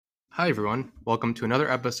Hi, everyone. Welcome to another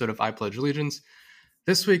episode of I Pledge Allegiance.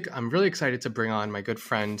 This week, I'm really excited to bring on my good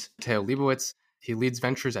friend, Matteo Leibowitz. He leads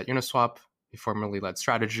ventures at Uniswap. He formerly led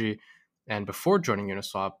strategy. And before joining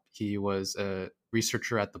Uniswap, he was a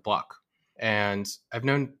researcher at The Block. And I've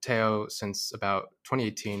known Teo since about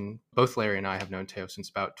 2018. Both Larry and I have known Teo since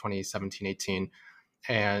about 2017, 18.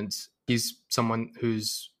 And he's someone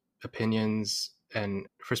whose opinions and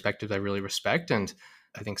perspectives I really respect, and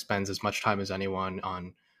I think spends as much time as anyone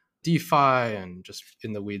on DeFi and just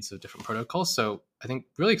in the weeds of different protocols. So I think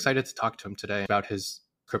really excited to talk to him today about his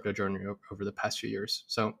crypto journey over the past few years.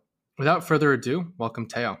 So without further ado, welcome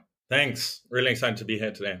Teo. Thanks. Really excited to be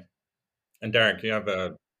here today. And Derek, you have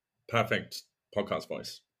a perfect podcast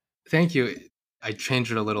voice. Thank you. I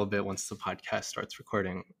changed it a little bit once the podcast starts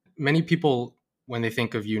recording. Many people, when they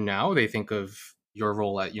think of you now, they think of your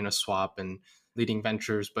role at Uniswap and leading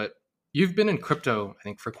ventures, but you've been in crypto, I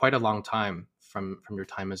think, for quite a long time from your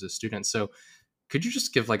time as a student. So could you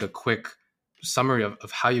just give like a quick summary of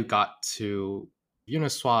how you got to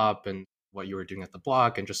Uniswap and what you were doing at the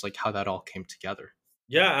block and just like how that all came together?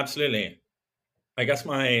 Yeah, absolutely. I guess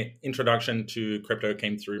my introduction to crypto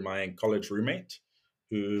came through my college roommate,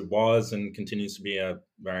 who was and continues to be a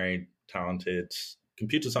very talented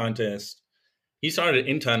computer scientist. He started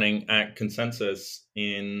interning at Consensus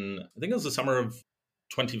in, I think it was the summer of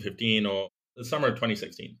 2015 or the summer of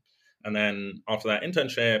 2016. And then after that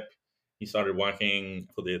internship, he started working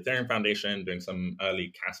for the Ethereum Foundation, doing some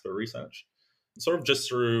early Casper research. Sort of just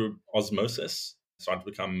through osmosis, started to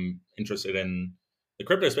become interested in the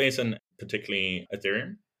crypto space and particularly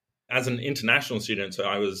Ethereum. As an international student, so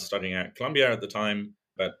I was studying at Columbia at the time,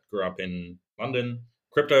 but grew up in London.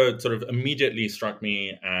 Crypto sort of immediately struck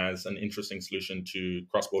me as an interesting solution to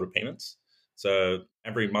cross-border payments. So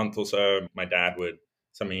every month or so, my dad would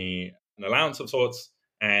send me an allowance of sorts.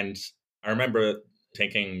 And I remember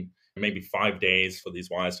taking maybe 5 days for these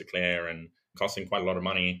wires to clear and costing quite a lot of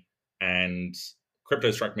money. And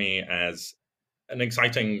crypto struck me as an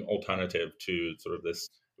exciting alternative to sort of this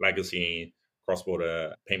legacy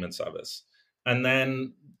cross-border payment service. And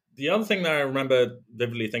then the other thing that I remember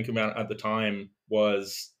vividly thinking about at the time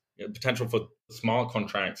was potential for smart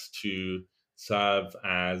contracts to serve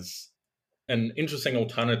as an interesting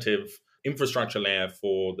alternative infrastructure layer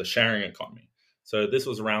for the sharing economy. So this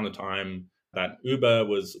was around the time that Uber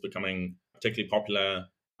was becoming particularly popular,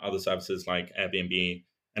 other services like Airbnb.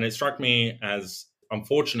 And it struck me as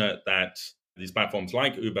unfortunate that these platforms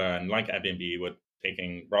like Uber and like Airbnb were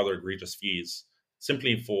taking rather egregious fees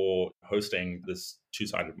simply for hosting this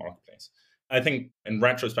two-sided marketplace. I think in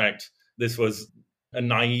retrospect, this was a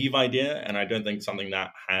naive idea, and I don't think something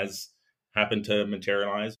that has happened to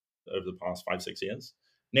materialize over the past 5-6 years,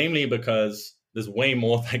 namely because there's way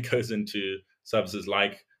more that goes into services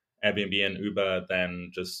like Airbnb and Uber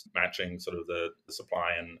than just matching sort of the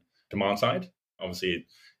supply and demand side. Obviously,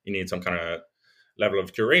 you need some kind of level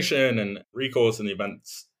of curation and recourse in the event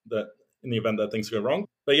that things go wrong.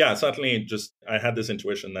 But yeah, certainly just I had this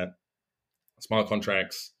intuition that smart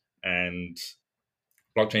contracts and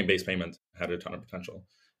blockchain-based payments had a ton of potential.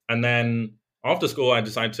 And then after school, I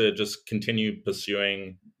decided to just continue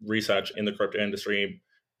pursuing research in the crypto industry,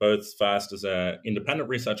 both first as an independent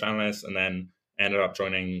research analyst and then ended up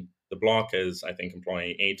joining the block as, I think,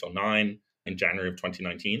 employee 8 or 9 in January of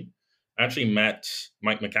 2019. I actually met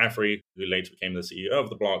Mike McCaffrey, who later became the CEO of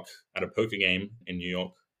the block, at a poker game in New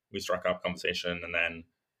York. We struck up conversation, and then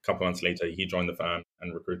a couple months later, he joined the firm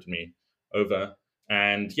and recruited me over.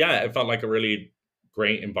 And yeah, it felt like a really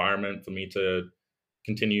great environment for me to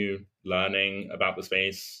continue learning about the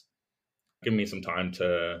space, give me some time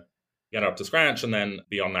to get up to scratch, and then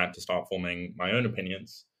beyond that, to start forming my own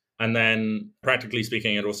opinions. And then, practically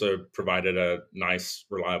speaking, it also provided a nice,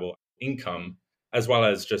 reliable income, as well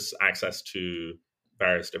as just access to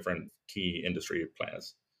various different key industry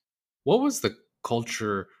players. What was the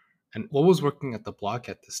culture and what was working at the block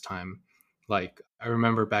at this time? Like, I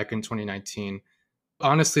remember back in 2019,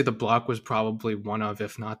 honestly, the block was probably one of,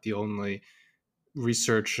 if not the only,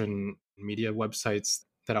 research and media websites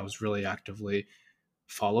that I was really actively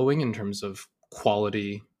following in terms of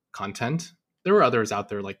quality content. There were others out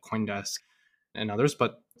there like CoinDesk and others,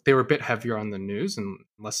 but they were a bit heavier on the news and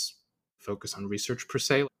less focused on research per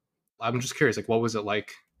se. I'm just curious, like, what was it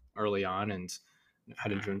like early on and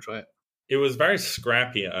how did you enjoy it? It was very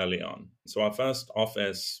scrappy early on. So our first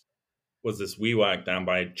office was this WeWork down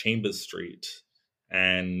by Chambers Street.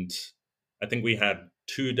 And I think we had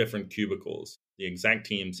 2 different cubicles. The exec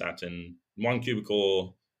team sat in one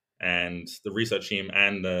cubicle, and the research team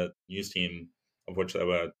and the news team, of which there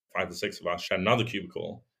were 5 or 6 of us, had another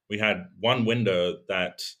cubicle. We had one window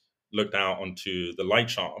that looked out onto the light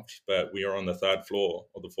shaft, but we were on the third floor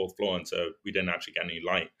or the fourth floor. And so we didn't actually get any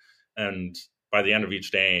light. And by the end of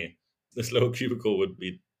each day, this little cubicle would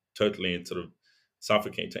be totally sort of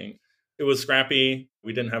suffocating. It was scrappy.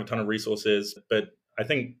 We didn't have a ton of resources, but I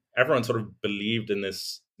think everyone sort of believed in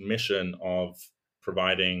this mission of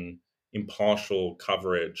providing impartial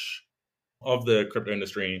coverage of the crypto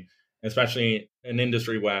industry, especially an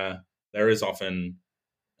industry where there is often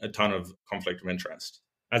a ton of conflict of interest.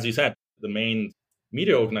 As you said, the main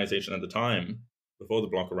media organization at the time, before the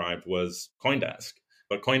block arrived, was CoinDesk.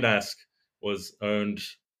 But CoinDesk was owned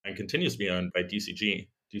and continues to be owned by DCG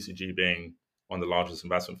being one of the largest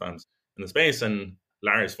investment firms in the space and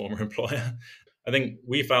Larry's former employer. I think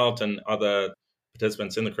we felt, and other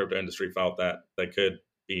participants in the crypto industry felt, that there could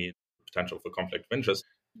be potential for conflict of interest.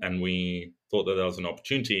 And we thought that there was an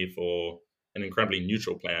opportunity for an incredibly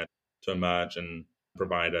neutral player to emerge and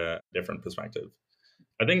provide a different perspective.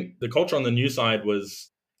 I think the culture on the news side was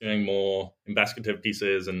doing more investigative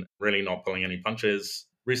pieces and really not pulling any punches.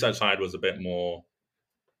 Research side was a bit more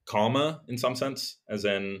calmer in some sense, as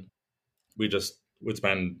in we just would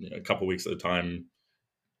spend a couple of weeks at a time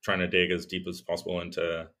trying to dig as deep as possible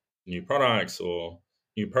into new products or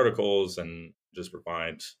new protocols and just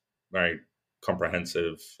provide very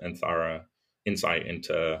comprehensive and thorough insight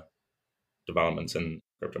into developments in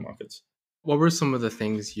crypto markets. What were some of the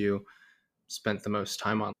things you spent the most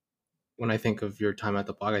time on? When I think of your time at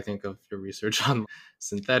the blog, I think of your research on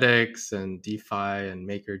synthetics and DeFi and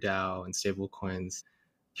MakerDAO and stablecoins.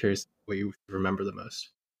 Curious what you remember the most.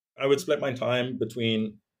 I would split my time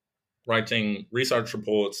between writing research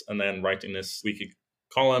reports and then writing this weekly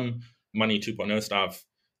column, Money 2.0 stuff,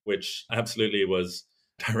 which absolutely was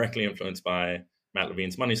directly influenced by Matt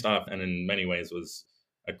Levine's Money stuff and in many ways was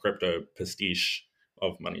a crypto pastiche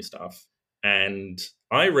of Money stuff. And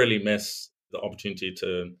I really miss the opportunity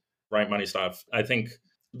to write Money stuff. I think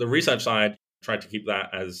the research side tried to keep that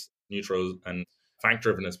as neutral and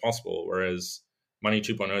fact-driven as possible, whereas Money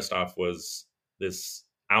 2.0 stuff was this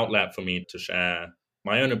outlet for me to share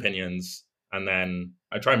my own opinions. And then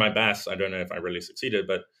I tried my best. I don't know if I really succeeded,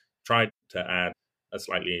 but tried to add a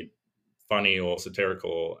slightly funny or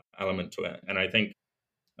satirical element to it. And I think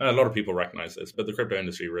a lot of people recognize this, but the crypto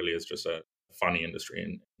industry really is just a funny industry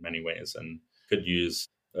in many ways and could use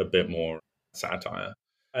a bit more satire.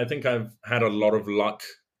 I think I've had a lot of luck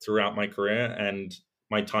throughout my career, and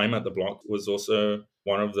my time at the block was also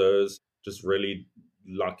one of those just really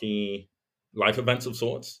lucky life events of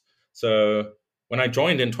sorts. So when I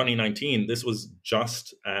joined in 2019, this was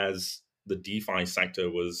just as the DeFi sector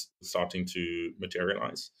was starting to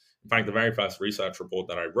materialize. In fact, the very first research report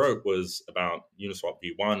that I wrote was about Uniswap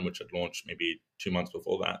V1, which had launched maybe 2 months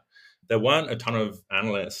before that. There weren't a ton of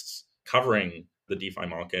analysts covering the DeFi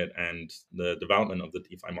market and the development of the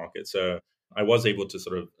DeFi market. So I was able to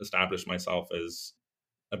sort of establish myself as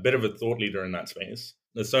a bit of a thought leader in that space.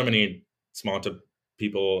 There's so many smarter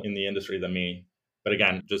people in the industry than me. But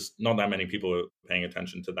again, just not that many people are paying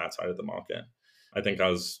attention to that side of the market. I think I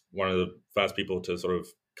was one of the first people to sort of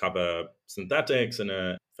cover synthetics in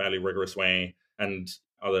a fairly rigorous way and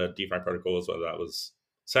other DeFi protocols, whether that was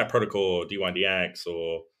Set Protocol or DYDX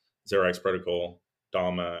or 0x Protocol,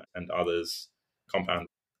 Dharma, and others. Compound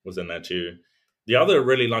was in there too. The other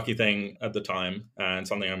really lucky thing at the time, and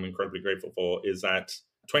something I'm incredibly grateful for, is that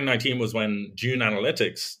 2019 was when June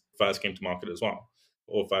Analytics first came to market as well,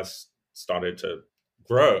 or first started to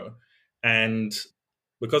grow. And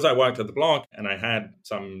because I worked at the block and I had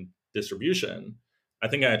some distribution, I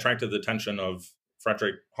think I attracted the attention of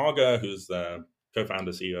Frederick Hager, who's the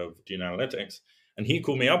co-founder CEO of June Analytics. And he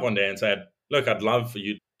called me up one day and said, look, I'd love for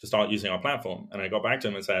you to start using our platform. And I got back to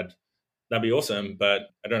him and said, that'd be awesome, but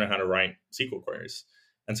I don't know how to write SQL queries.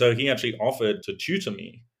 And so he actually offered to tutor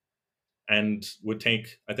me and would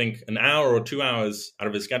take, I think, an hour or 2 hours out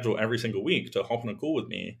of his schedule every single week to hop on a call with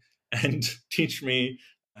me and teach me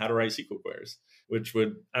how to write SQL queries, which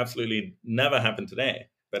would absolutely never happen today.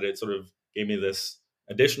 But it sort of gave me this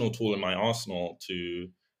additional tool in my arsenal to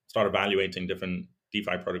start evaluating different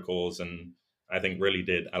DeFi protocols, and I think really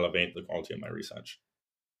did elevate the quality of my research.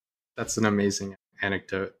 That's an amazing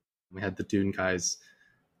anecdote. We had the Dune guys,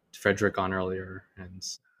 Frederick, on earlier, and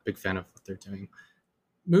a big fan of what they're doing.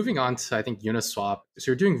 Moving on to, I think, Uniswap.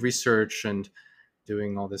 So you're doing research and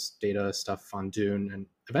doing all this data stuff on Dune, and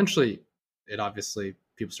eventually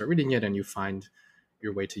people start reading it and you find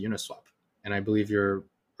your way to Uniswap. And I believe your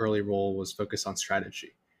early role was focused on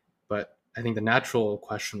strategy. But I think the natural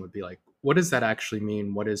question would be like, what does that actually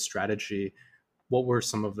mean? What is strategy? What were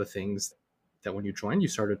some of the things that when you joined, you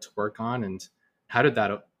started to work on, and how did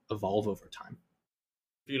that evolve over time?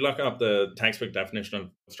 If you look up the textbook definition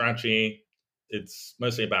of strategy, it's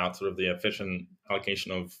mostly about sort of the efficient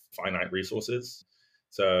allocation of finite resources.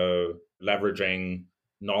 So leveraging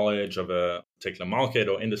knowledge of a particular market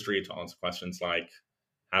or industry to answer questions like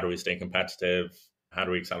how do we stay competitive? How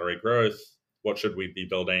do we accelerate growth? What should we be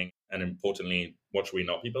building? And importantly, what should we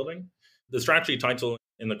not be building? The strategy title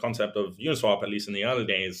in the concept of Uniswap, at least in the early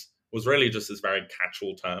days, was really just this very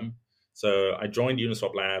catch-all term. So I joined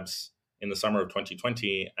Uniswap Labs in the summer of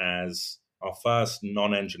 2020 as our first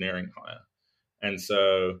non-engineering hire. And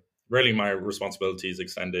so really my responsibilities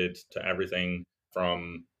extended to everything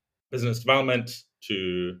from business development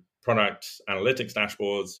to product analytics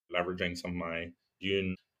dashboards, leveraging some of my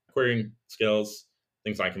Dune querying skills,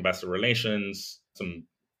 things like investor relations, some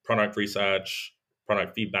product research,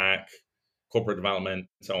 product feedback, corporate development,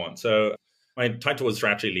 and so on. So my title was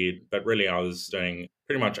strategy lead, but really I was doing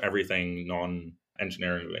pretty much everything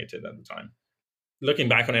non-engineering related at the time. Looking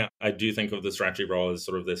back on it, I do think of the strategy role as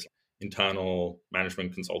sort of this internal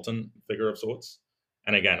management consultant figure of sorts.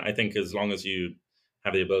 And again, I think as long as you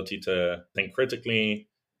have the ability to think critically,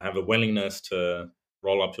 have a willingness to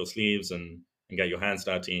roll up your sleeves and get your hands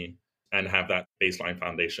dirty, and have that baseline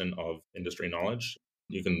foundation of industry knowledge,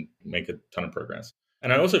 you can make a ton of progress.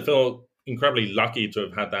 And I also feel incredibly lucky to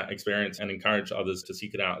have had that experience and encourage others to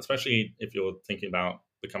seek it out, especially if you're thinking about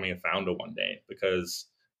becoming a founder one day, because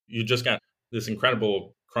you just get this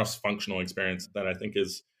incredible cross-functional experience that I think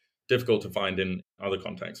is difficult to find in other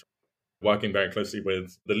contexts. Working very closely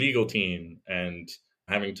with the legal team and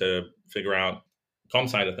having to figure out comp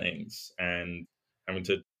side of things and having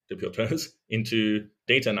to dip your toes into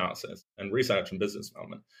data analysis and research and business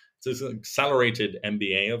development. So it's an accelerated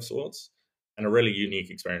MBA of sorts and a really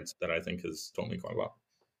unique experience that I think has taught me quite a lot.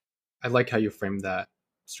 I like how you framed that.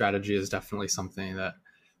 Strategy is definitely something that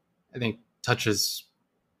I think touches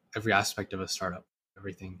every aspect of a startup.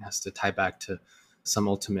 Everything has to tie back to some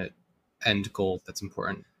ultimate end goal that's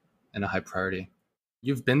important and a high priority.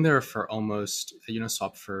 You've been there for almost at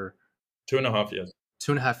Uniswap for 2.5 years.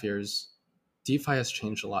 2.5 years. DeFi has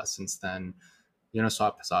changed a lot since then.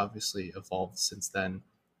 Uniswap has obviously evolved since then.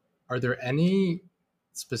 Are there any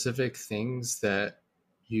specific things that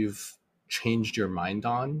you've changed your mind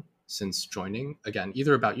on since joining? Again,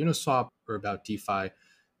 either about Uniswap or about DeFi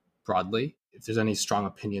broadly. If there's any strong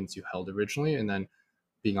opinions you held originally, and then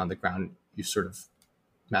being on the ground, you sort of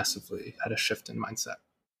massively had a shift in mindset.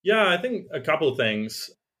 Yeah, I think a couple of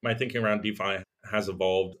things. My thinking around DeFi has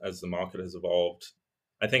evolved as the market has evolved.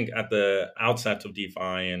 I think at the outset of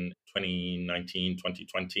DeFi in 2019,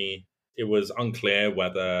 2020, it was unclear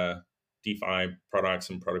whether DeFi products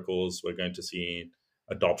and protocols were going to see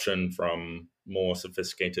adoption from more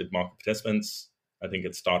sophisticated market participants. I think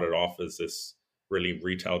it started off as this really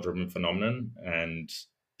retail-driven phenomenon. And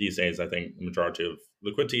these days, I think the majority of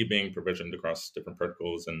liquidity being provisioned across different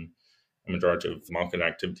protocols and a majority of market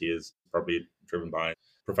activity is probably driven by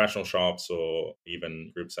professional shops or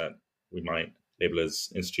even groups that we might label as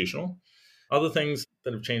institutional. Other things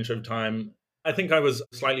that have changed over time, I think I was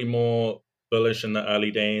slightly more bullish in the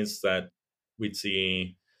early days that we'd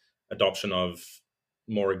see adoption of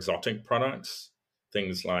more exotic products,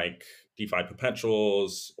 things like DeFi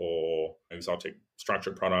perpetuals or exotic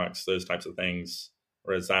structured products, those types of things,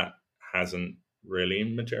 whereas that hasn't really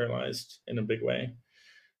materialized in a big way.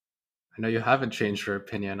 I know you haven't changed your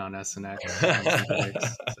opinion on SNX and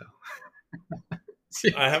synthetics. So.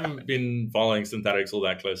 I haven't been following synthetics all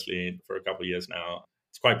that closely for a couple of years now.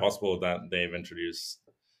 It's quite possible that they've introduced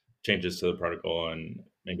changes to the protocol and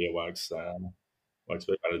maybe it works a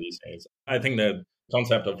bit better these days. I think the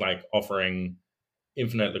concept of like offering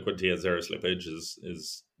infinite liquidity at zero slippage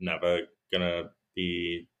is never going to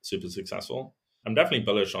be super successful. I'm definitely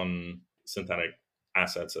bullish on synthetic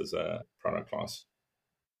assets as a product class.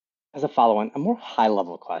 As a follow-on, a more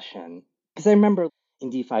high-level question, because I remember in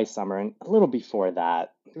DeFi summer and a little before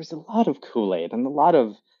that, there was a lot of Kool-Aid and a lot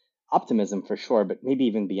of optimism for sure, but maybe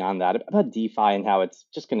even beyond that about DeFi and how it's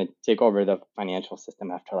just going to take over the financial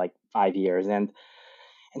system after like 5 years. And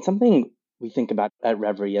something we think about at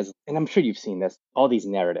Reverie is, and I'm sure you've seen this, all these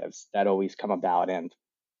narratives that always come about. And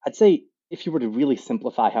I'd say if you were to really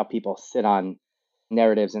simplify how people sit on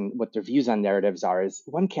narratives and what their views on narratives are, is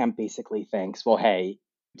one camp basically thinks, well, hey,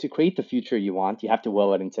 to create the future you want, you have to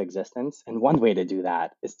will it into existence. And one way to do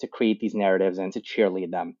that is to create these narratives and to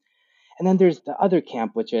cheerlead them. And then there's the other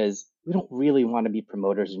camp, which is we don't really want to be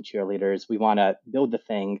promoters and cheerleaders. We want to build the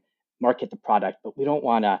thing, market the product, but we don't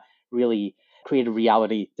want to really create a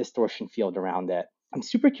reality distortion field around it. I'm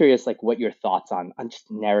super curious, like what your thoughts on just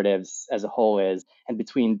narratives as a whole is, and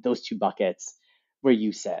between those two buckets, where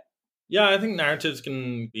you sit. Yeah, I think narratives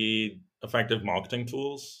can be effective marketing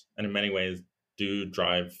tools and in many ways do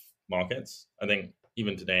drive markets. I think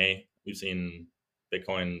even today, we've seen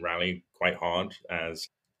Bitcoin rally quite hard as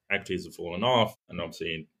equities have fallen off. And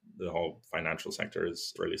obviously, the whole financial sector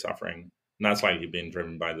is really suffering. And that's likely been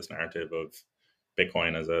driven by this narrative of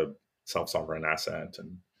Bitcoin as a self sovereign asset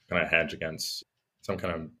and kind of hedge against some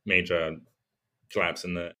kind of major collapse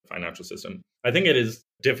in the financial system. I think it is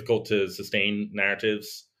difficult to sustain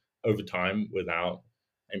narratives over time without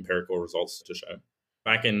empirical results to show.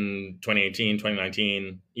 Back in 2018,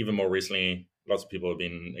 2019, even more recently, lots of people have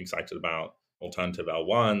been excited about alternative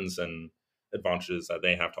L1s and advantages that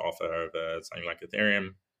they have to offer over something like Ethereum.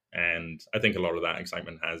 And I think a lot of that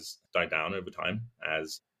excitement has died down over time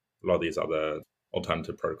as a lot of these other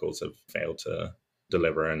alternative protocols have failed to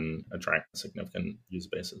deliver and attract significant user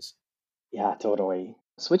bases. Yeah, totally.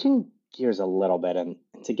 Switching gears a little bit and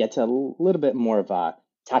to get to a little bit more of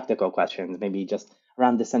tactical questions, maybe just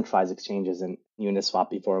around decentralized exchanges and Uniswap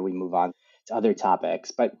before we move on to other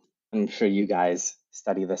topics. But I'm sure you guys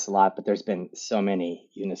study this a lot, but there's been so many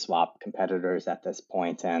Uniswap competitors at this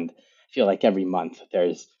point, and I feel like every month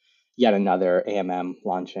there's yet another AMM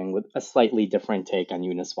launching with a slightly different take on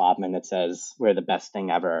Uniswap, and it says we're the best thing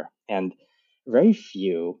ever. And very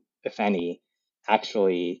few, if any,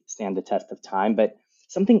 actually stand the test of time. But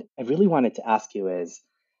something I really wanted to ask you is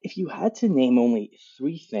if you had to name only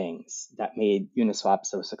three things that made Uniswap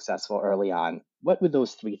so successful early on, what would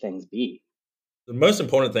those three things be? The most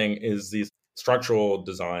important thing is these structural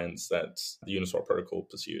designs that the Uniswap protocol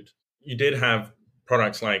pursued. You did have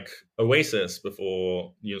products like Oasis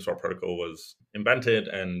before the Uniswap protocol was invented,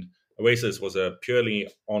 and Oasis was a purely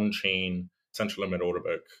on-chain central limit order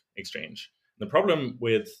book exchange. The problem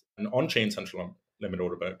with an on-chain central limit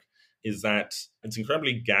order book is that it's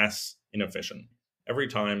incredibly gas inefficient. Every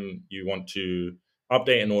time you want to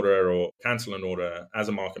update an order or cancel an order as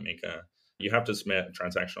a market maker, you have to submit a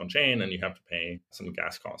transaction on chain and you have to pay some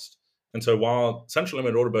gas cost. And so while central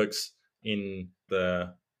limit order books in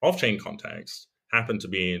the off-chain context happen to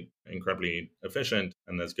be incredibly efficient,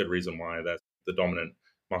 and there's good reason why that's the dominant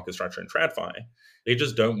market structure in TradFi, they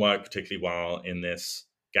just don't work particularly well in this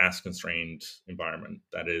gas-constrained environment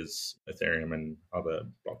that is Ethereum and other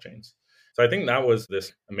blockchains. So I think that was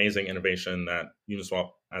this amazing innovation that Uniswap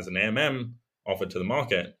as an AMM offered to the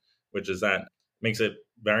market, which is that makes it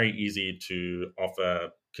very easy to offer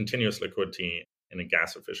continuous liquidity in a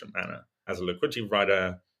gas efficient manner. As a liquidity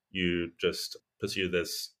provider, you just pursue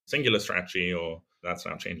this singular strategy, or that's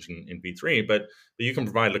now changed in V3, but you can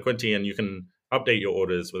provide liquidity and you can update your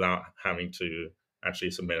orders without having to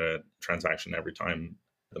actually submit a transaction every time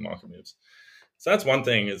the market moves. So that's one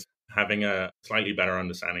thing, is having a slightly better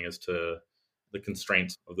understanding as to the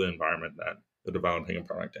constraints of the environment that they're developing a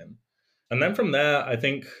product in. And then from there, I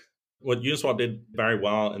think what Uniswap did very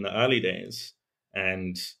well in the early days,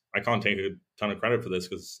 and I can't take a ton of credit for this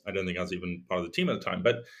because I don't think I was even part of the team at the time,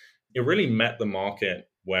 but it really met the market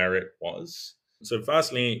where it was. So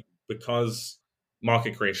firstly, because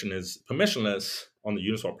market creation is permissionless on the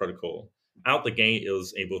Uniswap protocol, out the gate it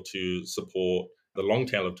was able to support the long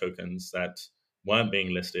tail of tokens that weren't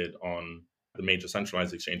being listed on the major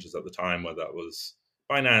centralized exchanges at the time, whether that was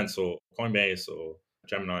Binance or Coinbase or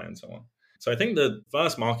Gemini and so on. So I think the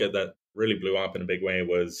first market that really blew up in a big way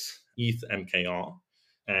was ETH MKR.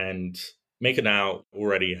 And MakerDAO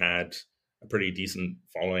already had a pretty decent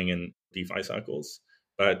following in DeFi circles,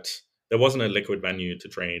 but there wasn't a liquid venue to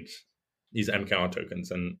trade these MKR tokens.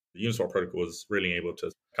 And the Uniswap protocol was really able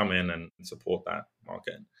to come in and support that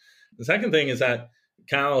market. The second thing is that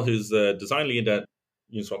Cal, who's the design lead at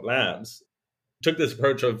Uniswap Labs, took this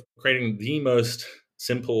approach of creating the most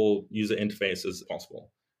simple user interface as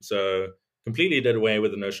possible. So completely did away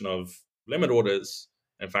with the notion of limit orders.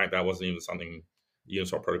 In fact, that wasn't even something the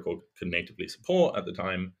Uniswap protocol could natively support at the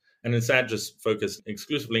time. And instead just focused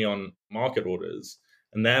exclusively on market orders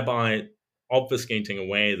and thereby obfuscating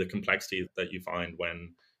away the complexity that you find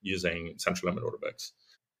when using central limit order books.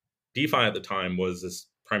 DeFi at the time was this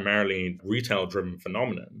primarily retail-driven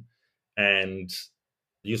phenomenon. And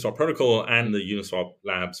the Uniswap protocol and the Uniswap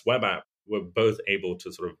Labs web app were both able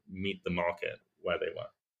to sort of meet the market where they were.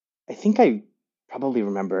 I think I probably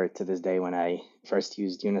remember to this day when I first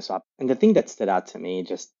used Uniswap. And the thing that stood out to me,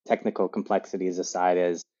 just technical complexities aside,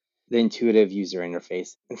 is the intuitive user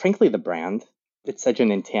interface and frankly, the brand. It's such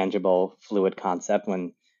an intangible, fluid concept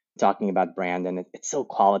when talking about brand, and it's so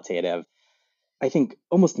qualitative. I think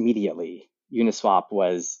almost immediately, Uniswap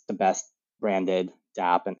was the best branded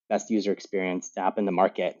dApp and best user experience dApp in the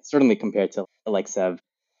market, certainly compared to the likes of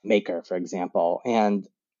Maker, for example. And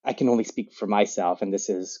I can only speak for myself, and this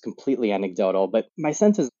is completely anecdotal, but my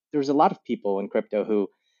sense is there's a lot of people in crypto who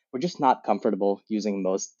were just not comfortable using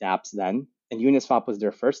most dApps then. And Uniswap was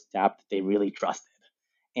their first dApp that they really trusted.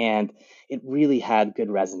 And it really had good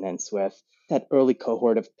resonance with that early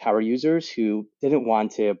cohort of power users who didn't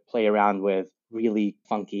want to play around with really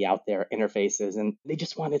funky out there interfaces. And they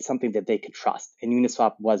just wanted something that they could trust. And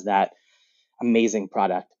Uniswap was that amazing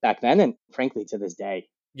product back then. And frankly, to this day.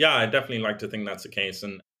 Yeah, I definitely like to think that's the case.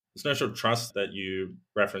 And this notion of trust that you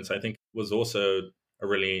referenced, I think, was also a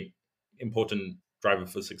really important driver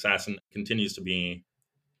for success and continues to be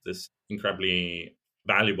this incredibly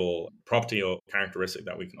valuable property or characteristic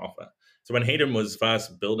that we can offer. So when Hayden was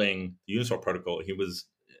first building the Uniswap protocol, he was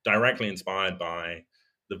directly inspired by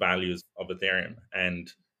the values of Ethereum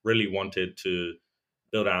and really wanted to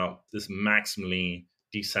build out this maximally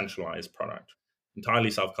decentralized product,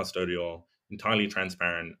 entirely self-custodial, entirely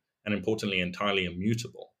transparent, and importantly, entirely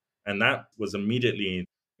immutable. And that was immediately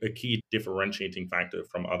a key differentiating factor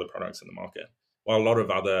from other products in the market. While a lot of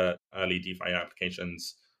other early DeFi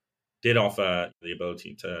applications did offer the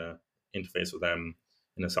ability to interface with them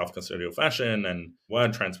in a self-custodial fashion and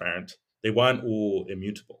weren't transparent, they weren't all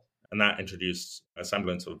immutable. And that introduced a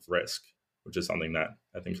semblance of risk, which is something that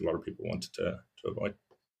I think a lot of people wanted to avoid.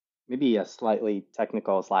 Maybe a slightly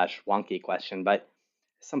technical / wonky question, but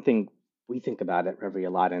something we think about at Reverie a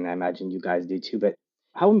lot, and I imagine you guys do too. But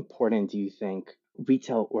how important do you think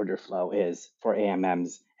retail order flow is for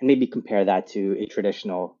AMMs? And maybe compare that to a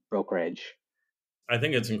traditional brokerage. I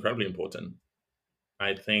think it's incredibly important.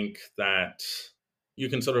 I think that you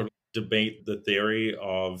can sort of debate the theory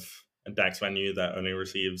of a DEX venue that only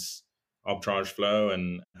receives arbitrage flow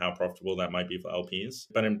and how profitable that might be for LPs.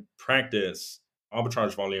 But in practice,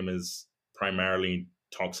 arbitrage volume is primarily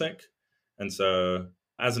toxic. And so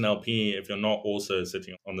as an LP, if you're not also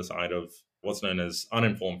sitting on the side of what's known as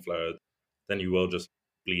uninformed flow, then you will just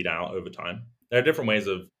bleed out over time. There are different ways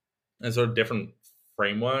of, and sort of different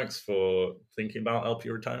frameworks for thinking about LP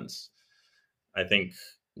returns. I think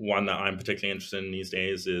one that I'm particularly interested in these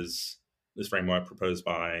days is this framework proposed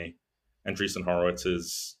by Andreessen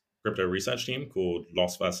Horowitz's crypto research team called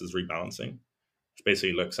Loss versus Rebalancing, which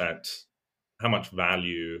basically looks at how much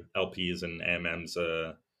value LPs and AMMs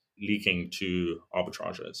are leaking to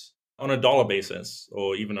arbitrageurs. On a dollar basis,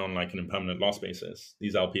 or even on like an impermanent loss basis,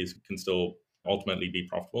 these LPs can still ultimately be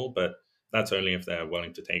profitable, but that's only if they're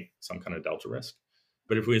willing to take some kind of delta risk.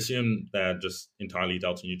 But if we assume they're just entirely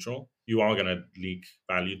delta neutral, you are going to leak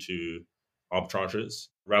value to arbitrageurs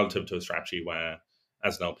relative to a strategy where,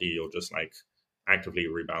 as an LP, you're just like actively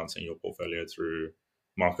rebalancing your portfolio through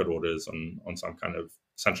market orders on some kind of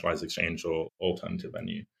centralized exchange or alternative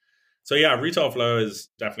venue. So yeah, retail flow is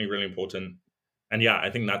definitely really important. And yeah, I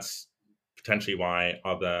think that's potentially why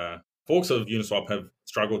other forks of Uniswap have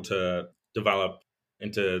struggled to develop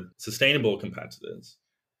into sustainable competitors,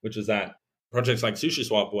 which is that projects like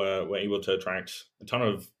SushiSwap were able to attract a ton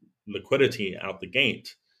of liquidity out the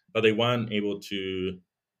gate, but they weren't able to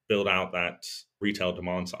build out that retail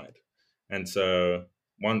demand side. And so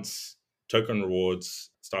once token rewards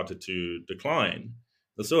started to decline,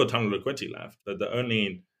 there's still a ton of liquidity left, but the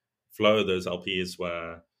only flow those LPs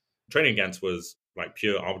were trading against was like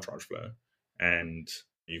pure arbitrage flow. And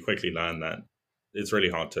you quickly learn that it's really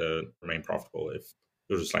hard to remain profitable if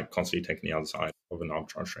you're just like constantly taking the other side of an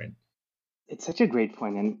arbitrage trade. It's such a great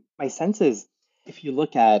point. And my sense is if you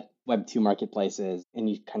look at Web2 marketplaces and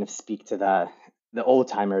you kind of speak to the old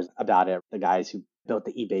timers about it, the guys who built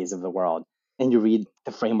the eBays of the world, and you read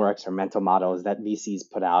the frameworks or mental models that VCs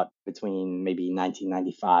put out between maybe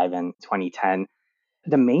 1995 and 2010,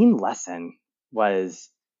 the main lesson was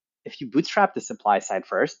if you bootstrap the supply side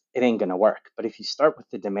first, it ain't going to work. But if you start with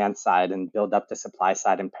the demand side and build up the supply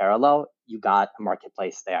side in parallel, you got a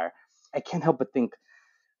marketplace there. I can't help but think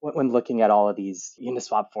when looking at all of these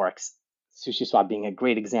Uniswap forks, SushiSwap being a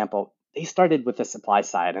great example, they started with the supply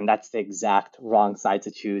side, and that's the exact wrong side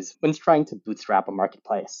to choose when trying to bootstrap a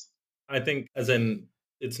marketplace. I think, as in,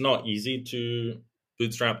 it's not easy to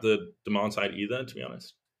bootstrap the demand side either, to be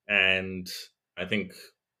honest. And I think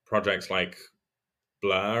projects like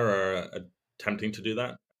Blur are attempting to do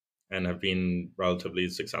that and have been relatively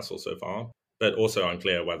successful so far, but also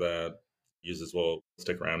unclear whether users will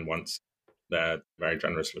stick around once their very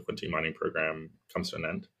generous liquidity mining program comes to an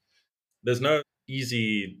end. There's no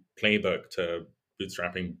easy playbook to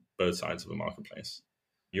bootstrapping both sides of a marketplace.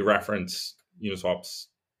 You referenced Uniswap's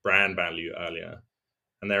brand value earlier,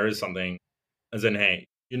 and there is something as in, hey,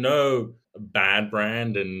 you know, a bad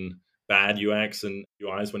brand and bad UX and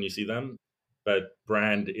UIs when you see them, but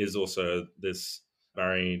brand is also this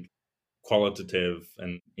very qualitative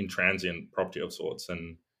and intransient property of sorts.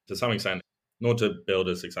 And to some extent, in order to build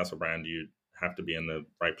a successful brand, you have to be in the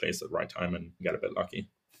right place at the right time and get a bit lucky.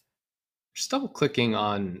 Just double clicking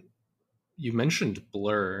on, you mentioned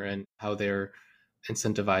Blur and how they're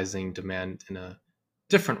incentivizing demand in a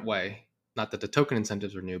different way. Not that the token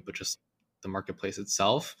incentives are new, but just the marketplace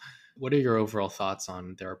itself. What are your overall thoughts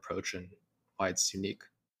on their approach and why it's unique?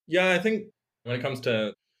 Yeah, I think when it comes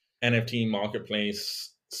to NFT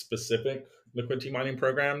marketplace specific liquidity mining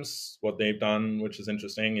programs, what they've done, which is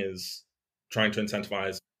interesting, is trying to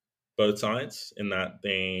incentivize both sides in that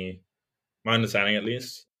my understanding at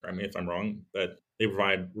least, correct me if I'm wrong, but they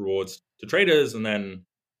provide rewards to traders. And then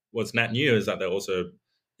what's net new is that they're also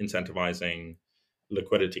incentivizing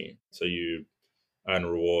liquidity. So you earn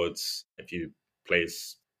rewards if you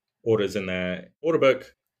place orders in their order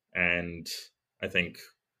book. And I think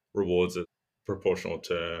rewards are proportional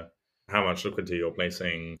to how much liquidity you're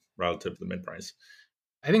placing relative to the mid price.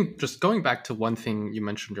 I think just going back to one thing you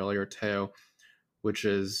mentioned earlier, Teo, which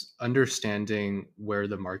is understanding where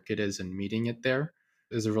the market is and meeting it there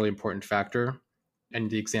is a really important factor. And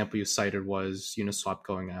the example you cited was Uniswap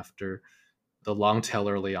going after the long tail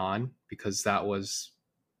early on because that was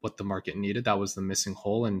what the market needed. That was the missing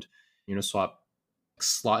hole. And Uniswap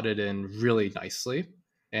slotted in really nicely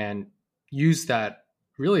and used that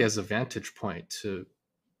really as a vantage point to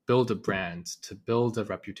build a brand, to build a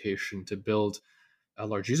reputation, to build a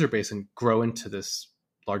large user base and grow into this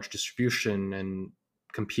large distribution and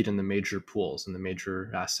compete in the major pools and the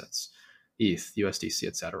major assets, ETH, USDC,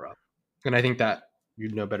 etc. And I think that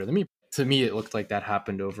you'd know better than me. To me, it looked like that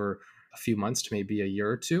happened over a few months to maybe a year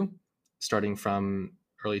or two, starting from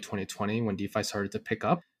early 2020 when DeFi started to pick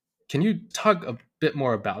up. Can you talk a bit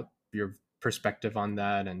more about your perspective on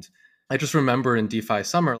that? And I just remember in DeFi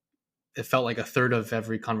summer, it felt like a third of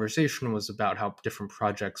every conversation was about how different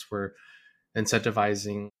projects were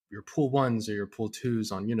incentivizing your pool ones or your pool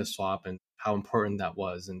twos on Uniswap and how important that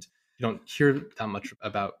was. And you don't hear that much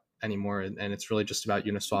about anymore. And it's really just about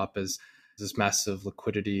Uniswap as this massive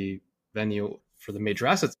liquidity venue for the major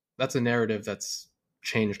assets. That's a narrative that's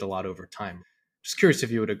changed a lot over time. Just curious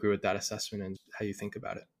if you would agree with that assessment and how you think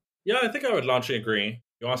about it. Yeah, I think I would largely agree.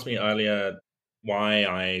 You asked me earlier why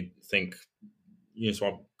I think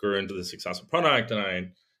Uniswap grew into the successful product, and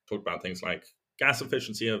I talked about things like gas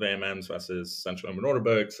efficiency of AMMs versus central limit order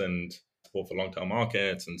books and support for long tail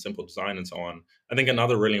markets and simple design and so on. I think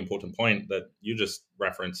another really important point that you just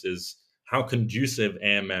referenced is how conducive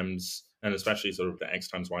AMMs, and especially sort of the X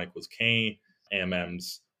times Y equals K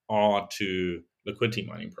AMMs, are to liquidity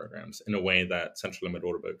mining programs in a way that central limit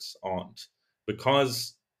order books aren't.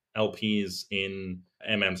 Because LPs in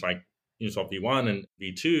AMMs like Uniswap V1 and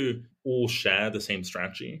V2 all share the same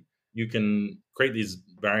strategy, you can create these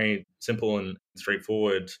very simple and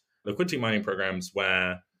straightforward liquidity mining programs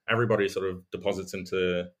where everybody sort of deposits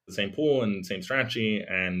into the same pool and same strategy,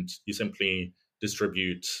 and you simply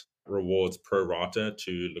distribute rewards pro rata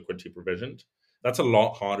to liquidity provisioned. That's a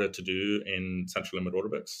lot harder to do in central limit order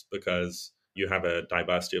books because you have a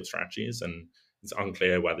diversity of strategies, and it's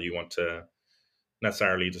unclear whether you want to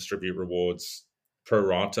necessarily distribute rewards pro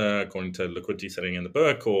rata according to liquidity sitting in the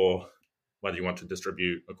book, or whether you want to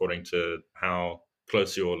distribute according to how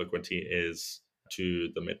close your liquidity is to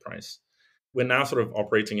the mid price. We're now sort of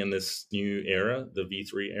operating in this new era, the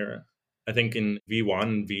V3 era. I think in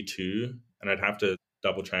V1, V2, and I'd have to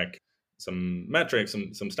double check some metrics,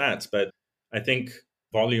 some stats, but I think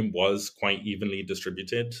volume was quite evenly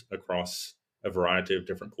distributed across a variety of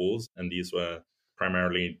different pools, and these were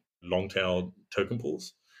primarily long tail token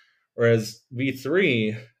pools. Whereas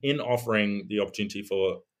V3, in offering the opportunity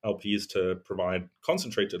for LPs to provide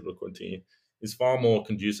concentrated liquidity, is far more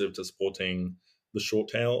conducive to supporting the short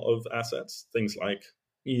tail of assets, things like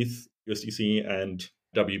ETH, USDC, and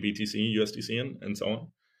WBTC, USDC, and so on.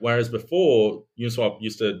 Whereas before, Uniswap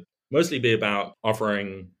used to mostly be about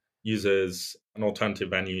offering users an alternative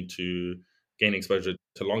venue to gain exposure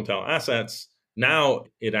to long tail assets. Now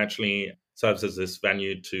it actually serves as this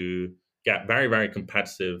venue to get very, very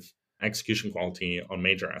competitive execution quality on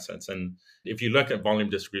major assets. And if you look at volume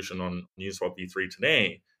distribution on Uniswap V3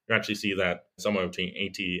 today, you actually see that somewhere between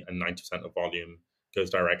 80 and 90% of volume goes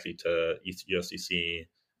directly to ETH, USDC,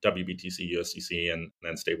 WBTC, USDC, and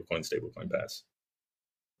then stablecoin pairs.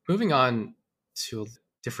 Moving on to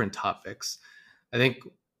different topics, I think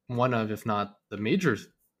one of, if not the major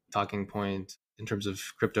talking point in terms of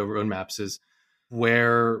crypto roadmaps is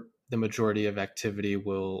where the majority of activity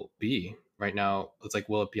will be. Right now, it's like,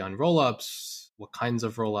 will it be on rollups? What kinds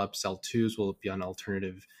of rollups? L2s? Will it be on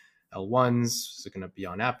alternative L1s? Is it going to be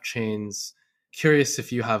on app chains? Curious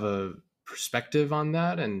if you have a perspective on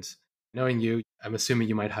that. And knowing you, I'm assuming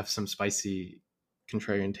you might have some spicy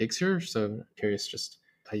contrarian takes here. So curious just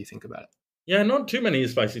how you think about it. Yeah, not too many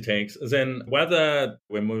spicy takes, as in whether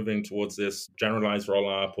we're moving towards this generalized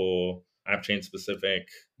roll-up or app chain specific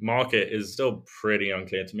market is still pretty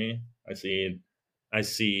unclear to me. I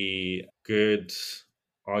see good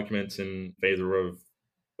arguments in favor of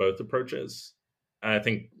both approaches. I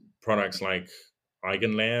think products like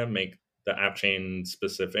Eigenlayer make the app chain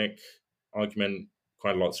specific argument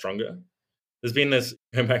quite a lot stronger. There's been this,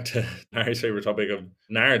 going back to Harry's favorite topic of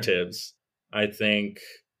narratives, I think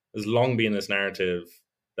there's long been this narrative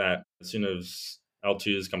that as soon as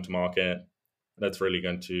L2s come to market, that's really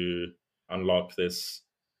going to unlock this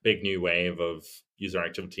big new wave of user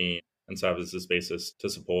activity and services basis to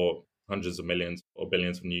support hundreds of millions or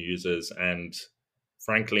billions of new users. And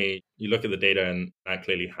frankly, you look at the data and that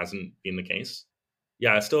clearly hasn't been the case.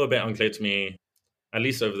 Yeah, it's still a bit unclear to me, at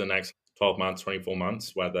least over the next 12 months, 24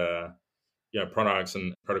 months, whether products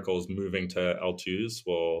and protocols moving to L2s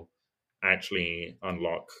will actually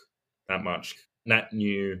unlock that much net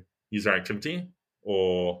new user activity,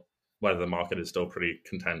 or whether the market is still pretty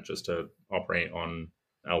content just to operate on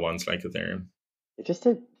L1s like Ethereum. Just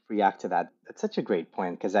to react to that, that's such a great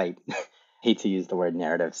point because I hate to use the word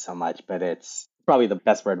narrative so much, but it's probably the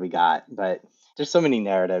best word we got. But there's so many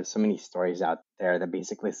narratives, so many stories out there that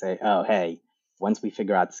basically say, oh, hey, once we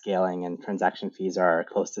figure out scaling and transaction fees are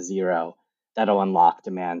close to zero, that'll unlock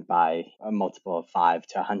demand by a multiple of 5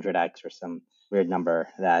 to 100x or some weird number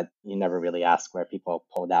that you never really ask where people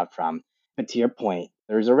pulled out from. But to your point,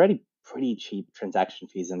 there's already pretty cheap transaction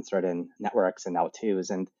fees in certain networks and L2s,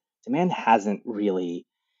 and demand hasn't really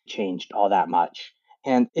changed all that much.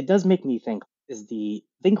 And it does make me think, is the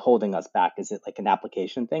thing holding us back, is it like an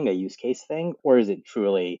application thing, a use case thing, or is it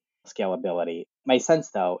truly scalability? My sense,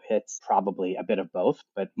 though, it's probably a bit of both,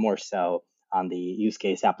 but more so on the use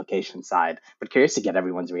case application side. But curious to get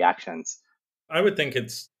everyone's reactions. I would think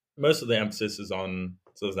it's most of the emphasis is on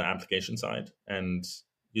sort of the application side and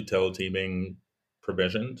utility being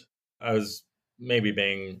provisioned. I was maybe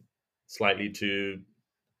being slightly too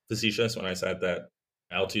facetious when I said that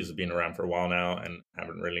L2s have been around for a while now and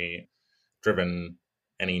haven't really driven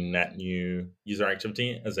any net new user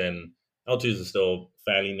activity, as in L2s are still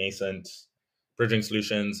fairly nascent. Bridging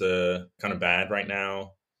solutions are kind of bad right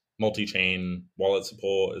now. Multi-chain wallet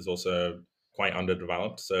support is also quite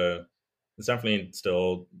underdeveloped. So it's definitely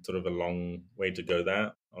still sort of a long way to go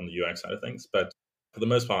there on the UX side of things. But for the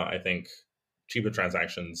most part, I think cheaper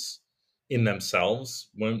transactions in themselves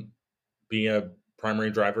won't be a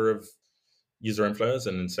primary driver of user inflows.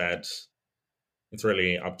 And instead, it's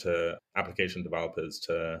really up to application developers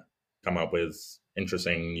to come up with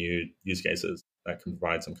interesting new use cases that can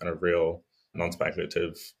provide some kind of real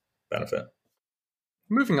non-speculative benefit.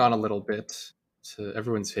 Moving on a little bit to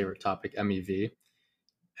everyone's favorite topic, MEV.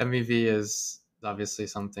 MEV is obviously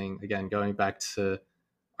something, again, going back to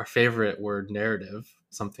our favorite word, narrative,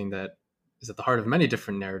 something that is at the heart of many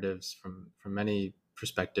different narratives from many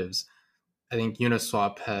perspectives. I think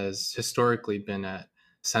Uniswap has historically been at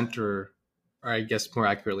center, or I guess more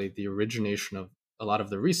accurately, the origination of a lot of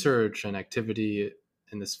the research and activity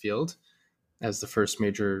in this field as the first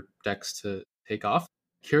major DEX to take off.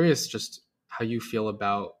 Curious just how you feel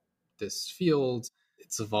about this field.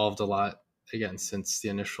 It's evolved a lot, again, since the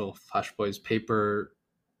initial Flash Boys paper.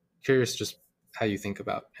 Curious just how you think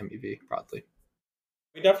about MEV broadly.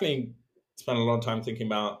 We definitely spent a lot of time thinking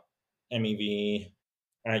about MEV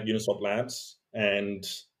at Uniswap Labs. And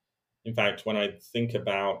in fact, when I think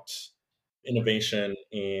about innovation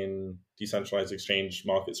in decentralized exchange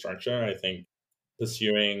market structure, I think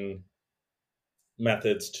pursuing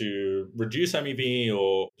methods to reduce MEV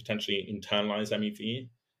or potentially internalize MEV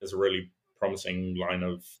is a really promising line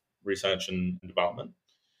of research and development.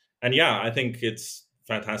 And yeah, I think it's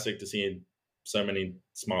fantastic to see so many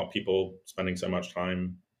smart people spending so much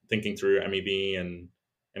time thinking through MEV and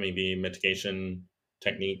MEV mitigation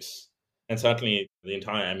techniques. And certainly the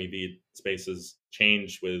entire MEV space has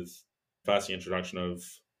changed with first the introduction of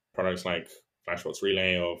products like Flashbots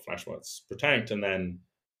Relay or Flashbots Protect, and then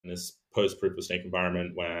in this post proof of stake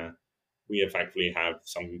environment where we effectively have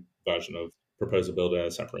some version of proposer builder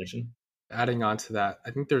separation. Adding on to that,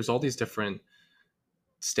 I think there's all these different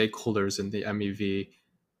stakeholders in the MEV.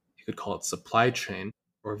 You could call it supply chain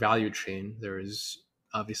or value chain. There is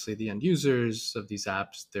obviously the end users of these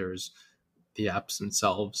apps. There's the apps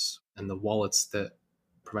themselves and the wallets that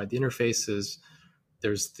provide the interfaces.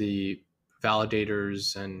 There's the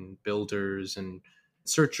validators and builders and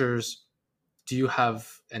searchers. Do you have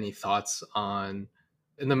any thoughts on,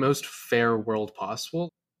 in the most fair world possible,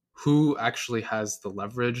 who actually has the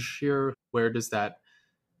leverage here? Where does that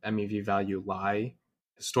MEV value lie?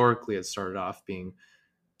 Historically, it started off being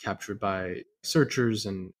captured by searchers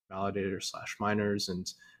and validators slash miners.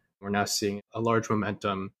 And we're now seeing a large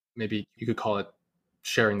momentum. Maybe you could call it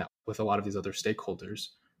sharing that with a lot of these other stakeholders.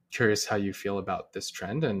 Curious how you feel about this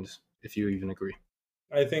trend and if you even agree.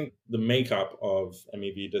 I think the makeup of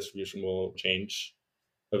MEV distribution will change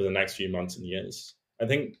over the next few months and years. I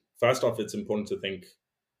think, first off, it's important to think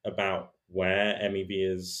about where MEV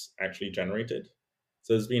is actually generated.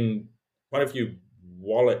 So there's been quite a few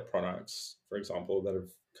wallet products, for example, that have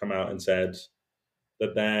come out and said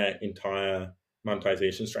that their entire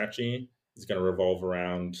monetization strategy is going to revolve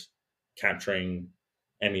around capturing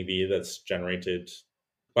MEV that's generated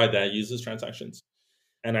by their users' transactions.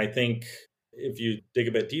 And I think if you dig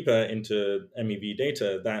a bit deeper into MEV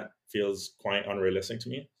data, that feels quite unrealistic to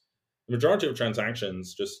me. The majority of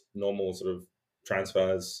transactions, just normal sort of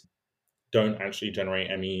transfers, don't actually generate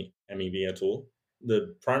any MEV at all.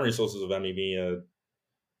 The primary sources of MEV are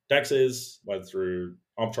DEXs, whether through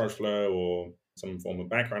arbitrage flow or some form of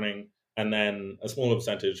backrunning. And then a smaller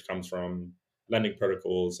percentage comes from lending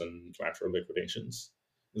protocols and collateral liquidations.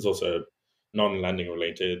 There's also non-lending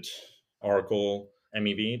related Oracle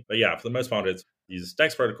MEV. But yeah, for the most part, it's these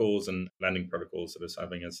DEX protocols and lending protocols that are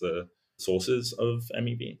serving as the sources of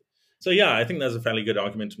MEV. So yeah, I think there's a fairly good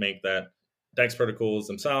argument to make that DEX protocols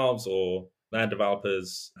themselves or their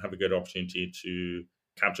developers have a good opportunity to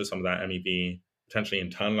capture some of that MEV, potentially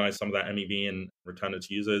internalize some of that MEV and return it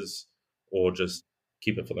to users, or just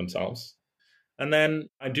keep it for themselves. And then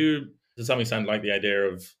I do, to some extent, like the idea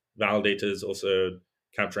of validators also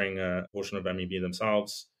capturing a portion of MEV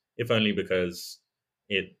themselves, if only because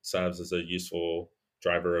it serves as a useful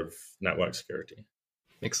driver of network security.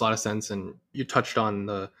 Makes a lot of sense. And you touched on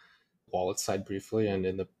the wallet side briefly.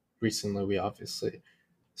 And recently, we obviously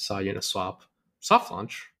saw Uniswap soft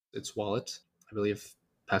launch its wallet. I believe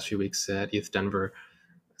past few weeks at ETH Denver,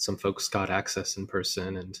 some folks got access in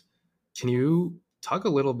person. And can you talk a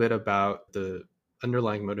little bit about the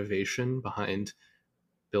underlying motivation behind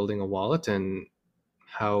building a wallet and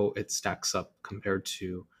how it stacks up compared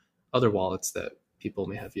to other wallets that people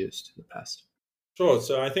may have used in the past? Sure.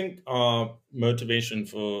 So I think our motivation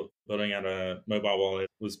for building out a mobile wallet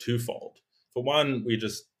was twofold. For one, we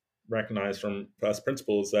just recognized from first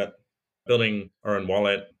principles that building our own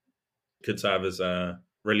wallet could serve as a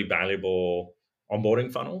really valuable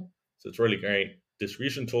onboarding funnel. So it's a really great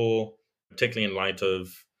distribution tool, particularly in light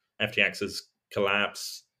of FTX's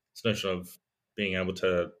collapse. This notion of being able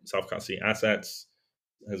to self-custody assets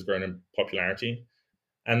has grown in popularity.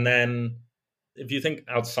 And then if you think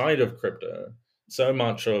outside of crypto, so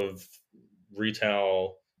much of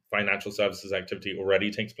retail financial services activity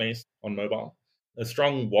already takes place on mobile. A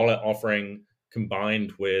strong wallet offering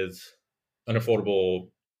combined with an affordable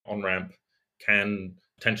on ramp can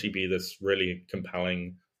potentially be this really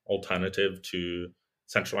compelling alternative to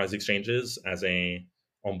centralized exchanges as a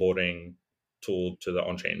onboarding tool to the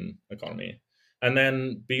on-chain economy. And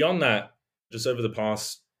then beyond that, just over the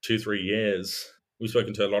past 2-3 years, we've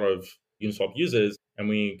spoken to a lot of Uniswap users, and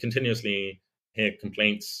we continuously hear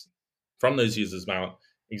complaints from those users about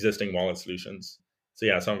existing wallet solutions. So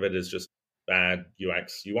yeah, some of it is just bad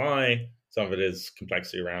UX UI, some of it is